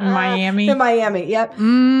was it, in Miami? In Miami, yep.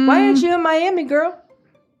 Mm. Why aren't you in Miami, girl?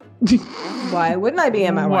 Why wouldn't I be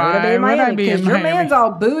in Miami? Why would I be in Why would I Miami? be in Because your Miami? man's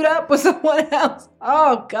all booed up with someone else.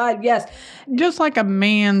 Oh, God, yes. Just like a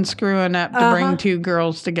man screwing up to bring 2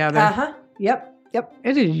 girls together. Uh-huh. Yep.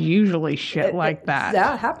 It is usually shit like that.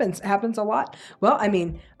 That happens a lot. Well, I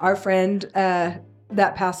mean, our friend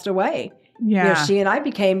that passed away, Yeah. she and I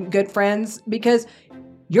became good friends because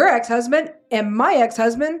your ex-husband and my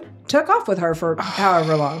ex-husband took off with her for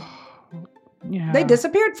however long. Yeah. They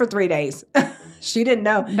disappeared for 3 days. She didn't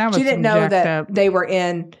know. That was She didn't some know jacked that up. they were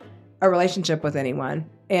in a relationship with anyone.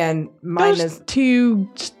 And mine Those is 2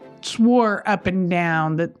 swore up and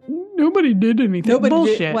down that nobody did anything. nobody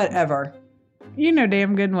Bullshit. did whatever. You know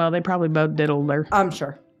damn good and well they probably both diddled her. I'm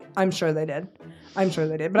sure they did. But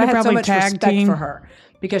They I had so probably much tag respect team. for her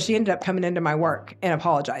because she ended up coming into my work and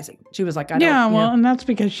apologizing. She was like, I don't, Yeah, you well, know. and that's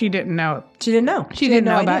because she didn't know. She didn't know. She had didn't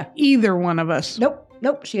no know idea. about either one of us.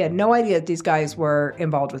 Nope. She had no idea that these guys were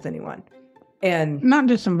involved with anyone. And Not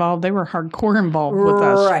just involved, they were hardcore involved with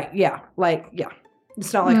us. right, yeah. Like, yeah.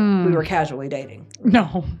 It's not like we were casually dating.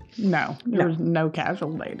 No. There was no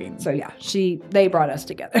casual dating. So yeah, they brought us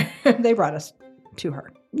together. They brought us to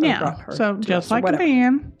her. Yeah. So just like a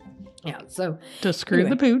man. Yeah. So to screw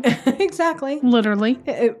the pooch. Exactly. Literally.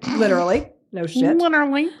 Literally. No shit.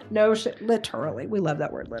 Literally. No shit. Literally. We love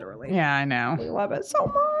that word, literally. Yeah, I know. We love it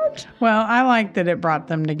so much. Well, I like that it brought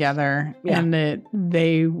them together and that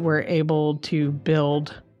they were able to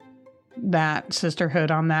build that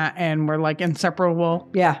sisterhood on that and were like inseparable.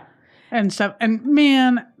 Yeah. And stuff. And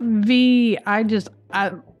man, V, I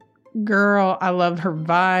love her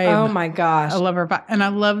vibe. Oh my gosh. I love her vibe. And I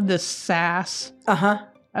love the sass of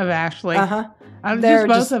Ashley. They're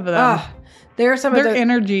both of them. They're some Their of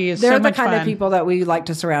energy is they're so the much kind fun. of people that we like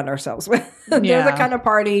to surround ourselves with. They're the kind of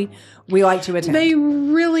party we like to attend. They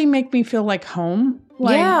really make me feel like home.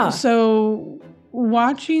 So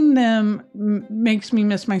watching them makes me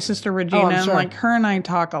miss my sister Regina. I'm sure. Like her and I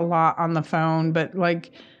talk a lot on the phone, but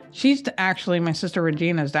like she's actually my sister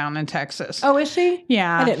Regina's down in Texas. Oh, is she?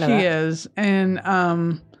 Yeah, I didn't know she that. is.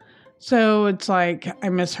 And so it's like I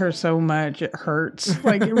miss her so much. It hurts.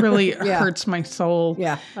 Like it really hurts my soul.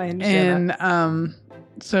 Yeah, I understand. And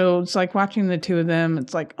so it's like watching the two of them.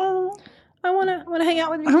 It's like, oh, I want to hang out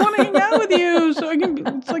with you. I want to hang out with you, so I can.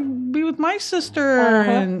 It's like be with my sister,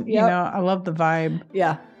 and you know, I love the vibe.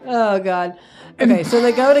 Yeah. Oh God. Okay, so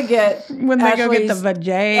they go to get When they go get the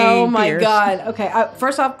vajay. Oh my pierced. God. Okay,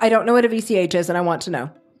 first off, I don't know what a VCH is, and I want to know.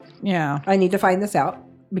 Yeah, I need to find this out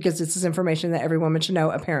because this is information that every woman should know.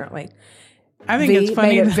 Apparently, I think it's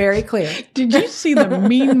funny. Made it very clear. Did you see the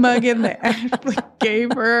mean mugging that Ashley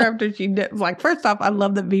gave her after she did? Like, first off, I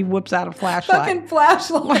love that V whips out a flashlight. Fucking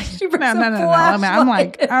flashlight. She brings No. a I mean, flashlight. I'm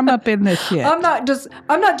like, I'm up in this shit. I'm not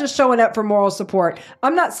just showing up for moral support.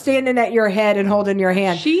 I'm not standing at your head and holding your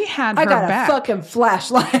hand. She had I her got back. a fucking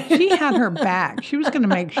flashlight. She had her back. She was going to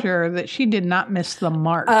make sure that she did not miss the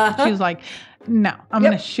mark. She was like, no, I'm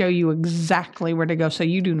going to show you exactly where to go so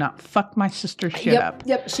you do not fuck my sister's shit up.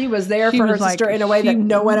 Yep. She was there She for her was like- sister in a way that she-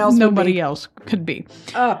 no one else nobody would be. else could be.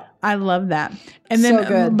 Oh, I love that. And So then,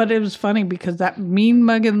 good. but it was funny because that mean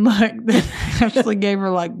mugging look that Ashley gave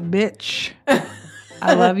her, like, bitch,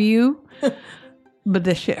 I love you, but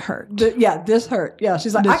this shit hurt. This hurt. Yeah,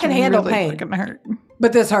 she's like, I This can handle really pain, fucking hurt.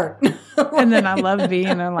 but this hurt. And then I love V,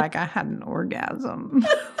 and they're like, I had an orgasm.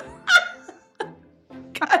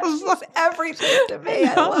 She's everything to me.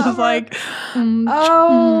 I I love was her. like,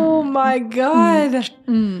 Oh my God.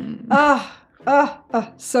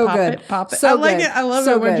 So pop good. it, pop it. So I like good. it. I love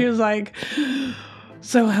So it when good. she was like,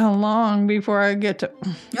 so how long before I get to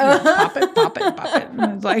pop it, pop it, pop it?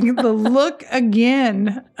 And it's like the look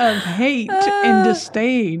again of hate and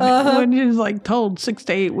disdain when she's like told 6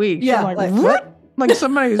 to 8 weeks. Yeah, She's like, like, what? Like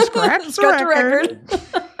somebody scratched the record.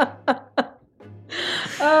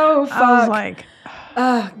 Oh, fuck. I was like,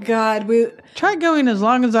 Oh, God. try going as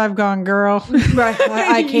long as I've gone, girl. Right,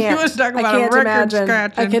 I can't. You was talking about I can't a record imagine.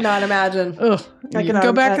 scratching. I cannot imagine. Ugh. I You cannot-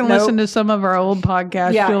 go back and nope. listen to some of our old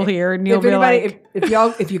podcasts. You'll hear, and you'll if be anybody,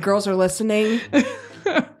 like, if you girls are listening,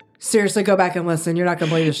 seriously, go back and listen. You're not going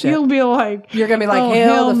to believe this shit. you'll be like, You're going to be like, oh,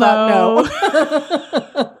 hell the fuck no.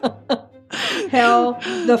 no. Hell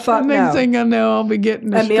the fuck Next no. thing I know, I'll be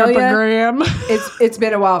getting a Amelia? stripogram. It's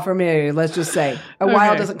been a while for me. Let's just say a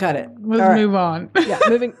while Okay. doesn't cut it. Let's All right. move on. Yeah,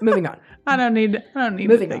 moving on. I don't need to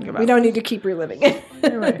Moving think on. about We it. don't need to keep reliving it.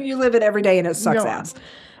 Right. You live it every day and it sucks Go on. ass.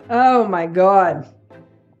 Oh my God.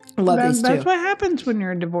 Love these two. That's what happens when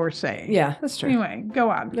you're a divorcee. Yeah, that's true. Anyway, go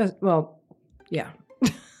on. Yes, well, yeah.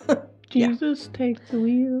 Jesus takes the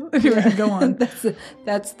wheel. Anyway, go on.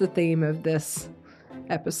 That's the theme of this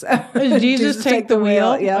episode. Does Jesus take the wheel?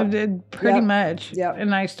 I Yep. did pretty Yep. much. Yep.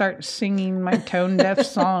 And I start singing my tone deaf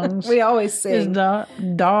songs. We always As sing. the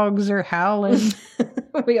dogs are howling.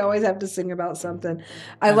 We always have to sing about something.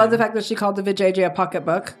 I love the fact that she called the VJJ a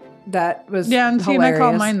pocketbook. That was Yeah, and see, and hilarious. I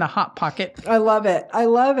call mine the Hot Pocket. I love it. I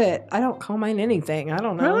love it. I don't call mine anything. I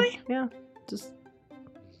don't know. Really? Yeah. Just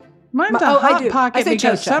Mine's I a Hot do. I Pocket say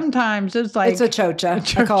because chocha. sometimes it's like it's a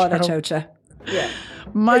chocha. I call it a chocho. chocha. Yeah.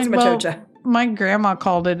 mine, it's my chocha. My grandma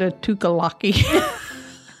called it a tukalaki.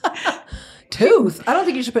 Tooth. I don't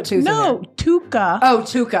think you should put tooth in No, there. tuka. Oh,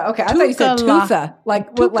 tuka. Okay. I thought you said Tukala- tootha. Like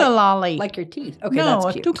what, Tukalali. like your teeth. Okay, no,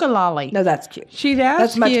 that's a cute. tukalali. No, that's cute. She'd ask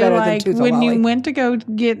That's much you, better than like, when toothalali. you went to go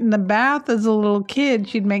get in the bath as a little kid,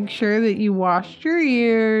 she'd make sure that you washed your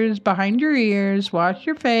ears, behind your ears, wash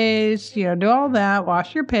your face, do all that,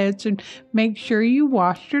 wash your pits, and make sure you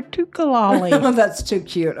washed your tukalali. Oh, that's too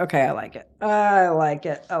cute. Okay, I like it. I like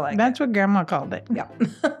it. That's what Grandma called it. Yeah.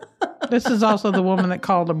 This is also the woman that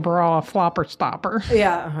called a bra a flopper stopper.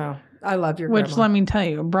 Yeah. I love your Which, grandma. let me tell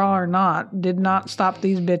you, bra or not, did not stop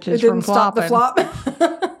these bitches It didn't from stop flopping. the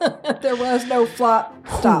flop. There was no flop.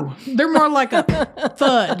 Stop. They're more like a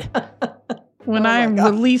thud when I my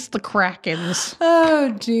God. release the Krakens. Oh,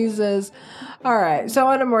 Jesus. All right. So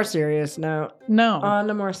on a more serious note. No. On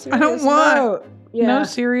a more serious don't want- note. Yeah. No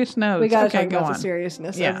serious notes. We got to okay, talk go about on. the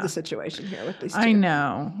seriousness Yeah. of the situation here with these two. I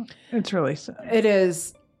know. It's really sad. It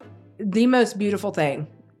is the most beautiful thing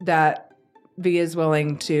that V is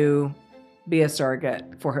willing to be a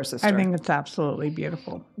surrogate for her sister. I think it's absolutely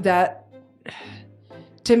beautiful. That,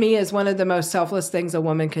 to me, is one of the most selfless things a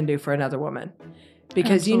woman can do for another woman.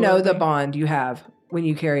 Because you know the Absolutely. bond you have when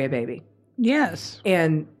you carry a baby. Yes.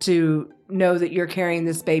 And to know that you're carrying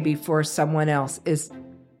this baby for someone else is,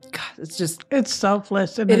 God, it's just, It's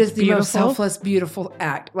selfless and it it's is the beautiful. most selfless, beautiful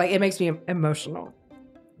act. Like, it makes me emotional.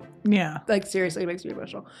 Yeah. Like, seriously, it makes me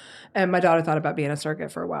emotional. And my daughter thought about being a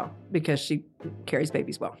surrogate for a while because she carries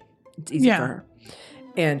babies well. It's easy Yeah. for her.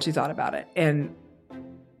 And she thought about it. And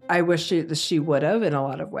I wish she would have in a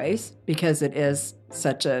lot of ways because it is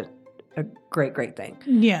such a great, great thing.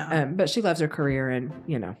 Yeah. But she loves her career and,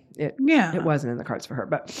 it Yeah. wasn't in the cards for her.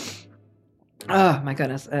 But, oh, my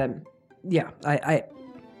goodness. Yeah, I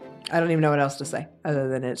don't even know what else to say other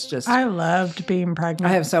than it's just, I loved being pregnant.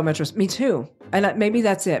 I have so much, me too. And maybe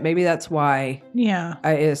that's it. Maybe that's why Yeah.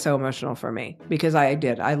 it is so emotional for me because I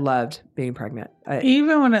loved being pregnant.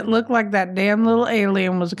 Even when it looked like that damn little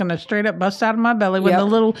alien was going to straight up bust out of my belly when Yep. the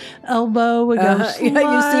little elbow would go Yeah, you see it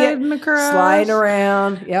sliding across. sliding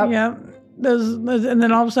around. Yep. Yep. Those, and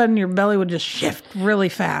then all of a sudden your belly would just shift really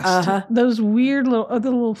fast. Uh-huh. Those weird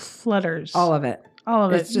little flutters. All of it. All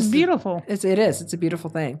of It's it. just Beautiful. It is. It's a beautiful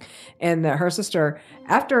thing. And her sister,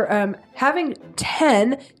 after having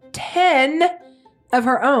 10 of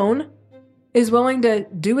her own, is willing to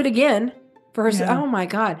do it again for her. Yeah. Oh my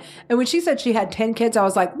God. And when she said she had 10 kids, I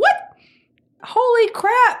was like, what? Holy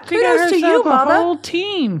crap. She got Kudos to you, herself a mama. whole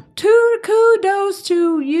team. Kudos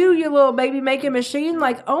to you, you little baby making machine.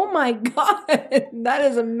 Like, oh my God, that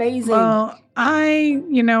is amazing. Well,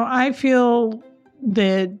 I feel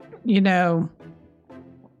that,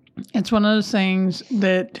 it's one of those things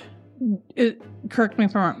that, correct me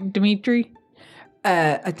if I'm wrong, Dimitri?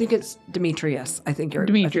 I think it's Demetrius. I think you're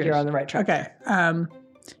on the right track. Okay.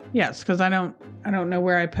 Yes, because I don't know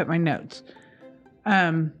where I put my notes.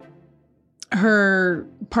 Her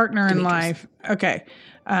partner in Demetrius. life. Okay.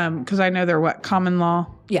 Because I know they're common law.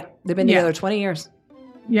 Yeah, they've been Yeah. together 20 years.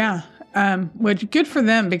 Yeah. Which good for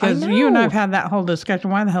them because you and know. I've had that whole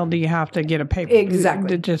discussion. Why the hell do you have to get a paper?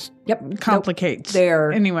 Exactly. It just Yep. complicates.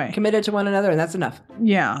 They're Anyway. committed to one another, and that's enough.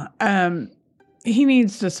 Yeah. He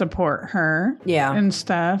needs to support her. Yeah. And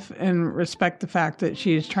stuff and respect the fact that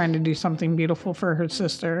she's trying to do something beautiful for her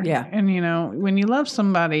sister. Yeah. And when you love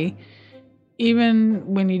somebody, even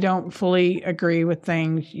when you don't fully agree with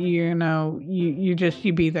things, you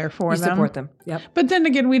be there for You them. support them. Yep. But then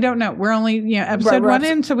again, we don't know. We're only, episode we're one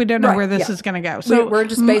in, so we don't know right, where this yeah. is going to go. So So we're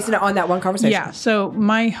just basing it on that one conversation. yeah. So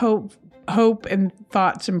my hope and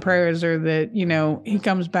thoughts and prayers are that, he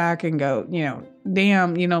comes back and go,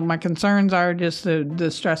 damn, my concerns are just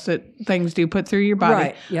the stress that things do put through your body.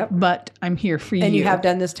 Right. Yep. But I'm here for you. And you have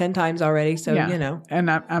done this 10 times already, so Yeah.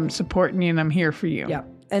 And I'm supporting you and I'm here for you. Yeah.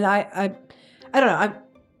 And I don't know.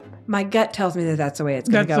 My gut tells me that that's the way it's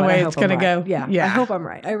going to go. That's the way and I it's hope I'm gonna right. go. Yeah. Yeah. I hope I'm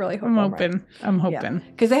right. I really hope I'm I'm hoping. right. I'm hoping.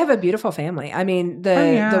 Because they have a beautiful family. I mean, the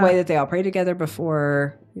yeah. way that they all pray together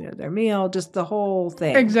before their meal, just the whole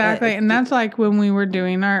thing. Exactly. And that's like when we were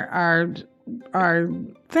doing our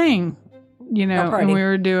thing, and we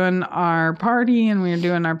were doing our party and we were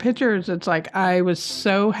doing our pictures. It's like I was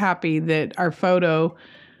so happy that our photo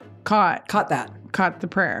caught the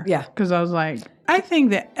prayer. Yeah. Because I was like, I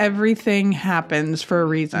think that everything happens for a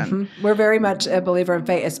reason. Mm-hmm. We're very much a believer in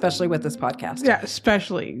fate, especially with this podcast. Yeah,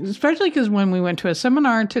 especially because when we went to a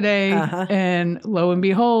seminar today, and lo and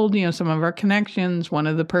behold, some of our connections, one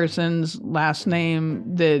of the person's last name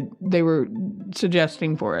that they were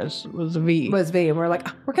suggesting for us was a V. And we're like,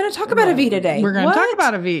 we're going to talk about a V today. We're going to talk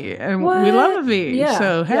about a V, and What? we love a V. Yeah.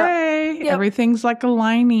 So hey, everything's like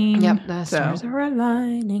aligning. Yep, the stars are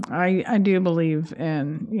aligning. I do believe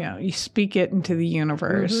in you speak it into the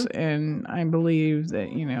universe, and I believe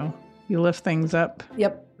that you lift things up.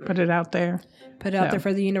 Yep. Put it out there. Put it out there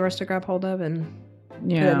for the universe to grab hold of and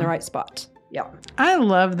put it in the right spot. Yeah. I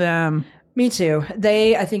love them. Me too.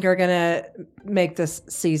 They, I think, are going to make this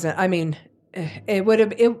season. I mean, it would have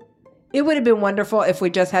been wonderful if we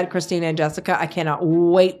just had Christina and Jessica. I cannot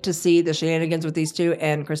wait to see the shenanigans with these two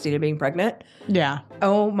and Christina being pregnant. Yeah.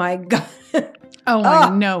 Oh my God. Oh, I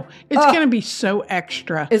know. It's going to be so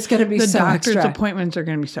extra. It's going to be the so doctor's extra. appointments are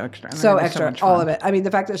going to be so extra. So extra. All of it. I mean,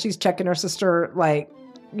 the fact that she's checking her sister, like,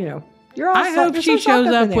 you know, you're all I hope she shows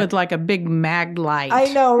up with like a big mag light. I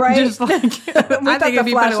know, right? Just like, I think it'd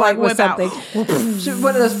be funny, like, was whip out. something.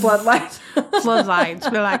 One of those floodlights. Floodlights.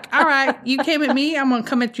 Be like, all right, you came at me, I'm going to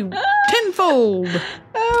come at you tenfold.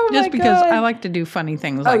 Oh, just my because God. I like to do funny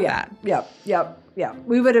things like that. Yeah.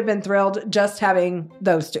 We would have been thrilled just having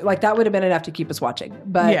those two. Like, that would have been enough to keep us watching.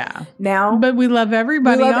 But now. But we love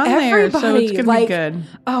everybody on there, so it's going to be good.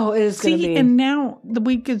 Oh, it is going to be. And now the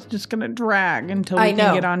week is just going to drag until we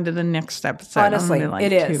can get on to the next episode. Honestly, I'm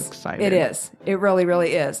it is. Too excited. It is. It really,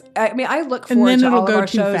 really is. I mean, I look forward to all of our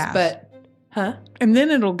shows, fast. but. Huh? And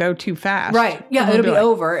then it'll go too fast. Right. Yeah, it'll be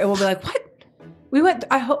over. It will be like, what? We went.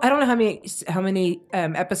 I don't know how many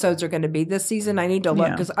episodes are going to be this season. I need to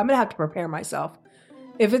look because I'm going to have to prepare myself.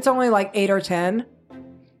 If it's only like 8 or 10,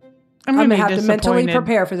 I'm going to have to mentally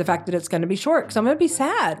prepare for the fact that it's going to be short because I'm going to be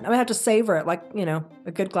sad. I'm going to have to savor it like, you know,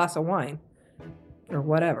 a good glass of wine or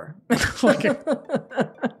whatever.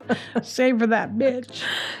 Savor that bitch.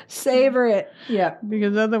 Savor it. Yeah.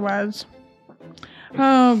 Because otherwise,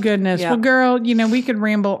 oh goodness. Well, girl, you know, we could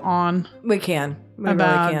ramble on. We can. We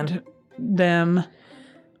about really can. Them.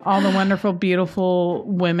 All the wonderful, beautiful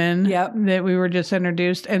women that we were just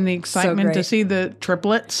introduced, and the excitement to see the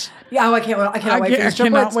triplets. Yeah, I cannot wait for the triplets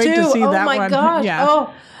cannot wait to see that one. Oh my gosh! Yeah.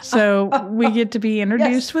 Oh, so we get to be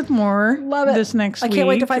introduced with more. Love it. This next week. I can't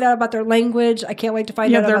wait to find out about their language. I can't wait to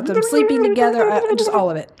find out about them sleeping together. Just all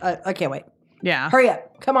of it. I can't wait. Yeah. Hurry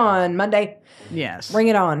up! Come on, Monday. Yes. Bring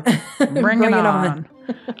it on. Bring it on.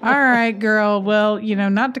 All right, girl. Well, you know,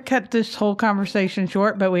 not to cut this whole conversation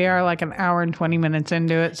short, but we are like an hour and 20 minutes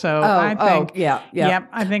into it. So I think, yep,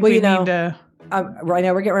 I think we need to. Right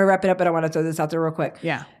now, we're getting ready to wrap it up, but I want to throw this out there real quick.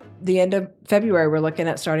 Yeah. The end of February, we're looking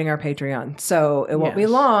at starting our Patreon. So it won't be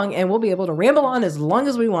long, and we'll be able to ramble on as long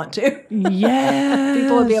as we want to. Yes.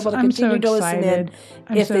 People will be able to continue to listen in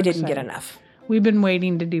if they didn't get enough. We've been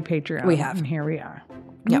waiting to do Patreon. We have. And here we are.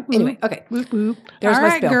 Yeah. Anyway, okay. Whoop, whoop. There's all my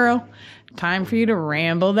right, spill. Girl. Time for you to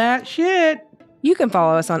ramble that shit. You can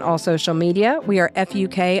follow us on all social media. We are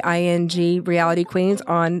FUKING Reality Queens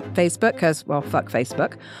on Facebook, because, well, fuck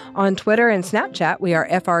Facebook. On Twitter and Snapchat, we are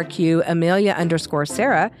FRQ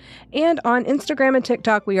Amelia_Sarah. And on Instagram and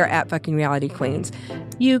TikTok, we are at Fucking Reality Queens.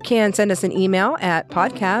 You can send us an email at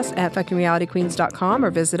podcast@fuckingrealityqueens.com or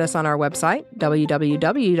visit us on our website,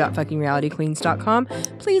 www.fuckingrealityqueens.com.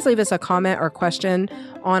 Please leave us a comment or question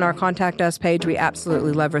on our Contact Us page. We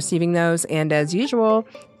absolutely love receiving those. And as usual,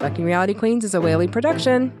 Fucking Reality Queens is a Whaley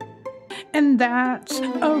production. And that's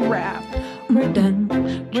a wrap. We're done.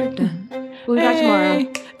 We're done. We'll be back tomorrow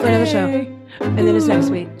for another show. And then it's next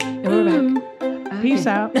week. And we're back. Peace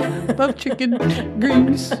out. Love chicken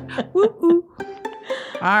grease. Woo woo.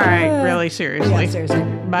 All right. Really seriously. Yeah, seriously.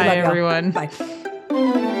 Bye, everyone. Bye.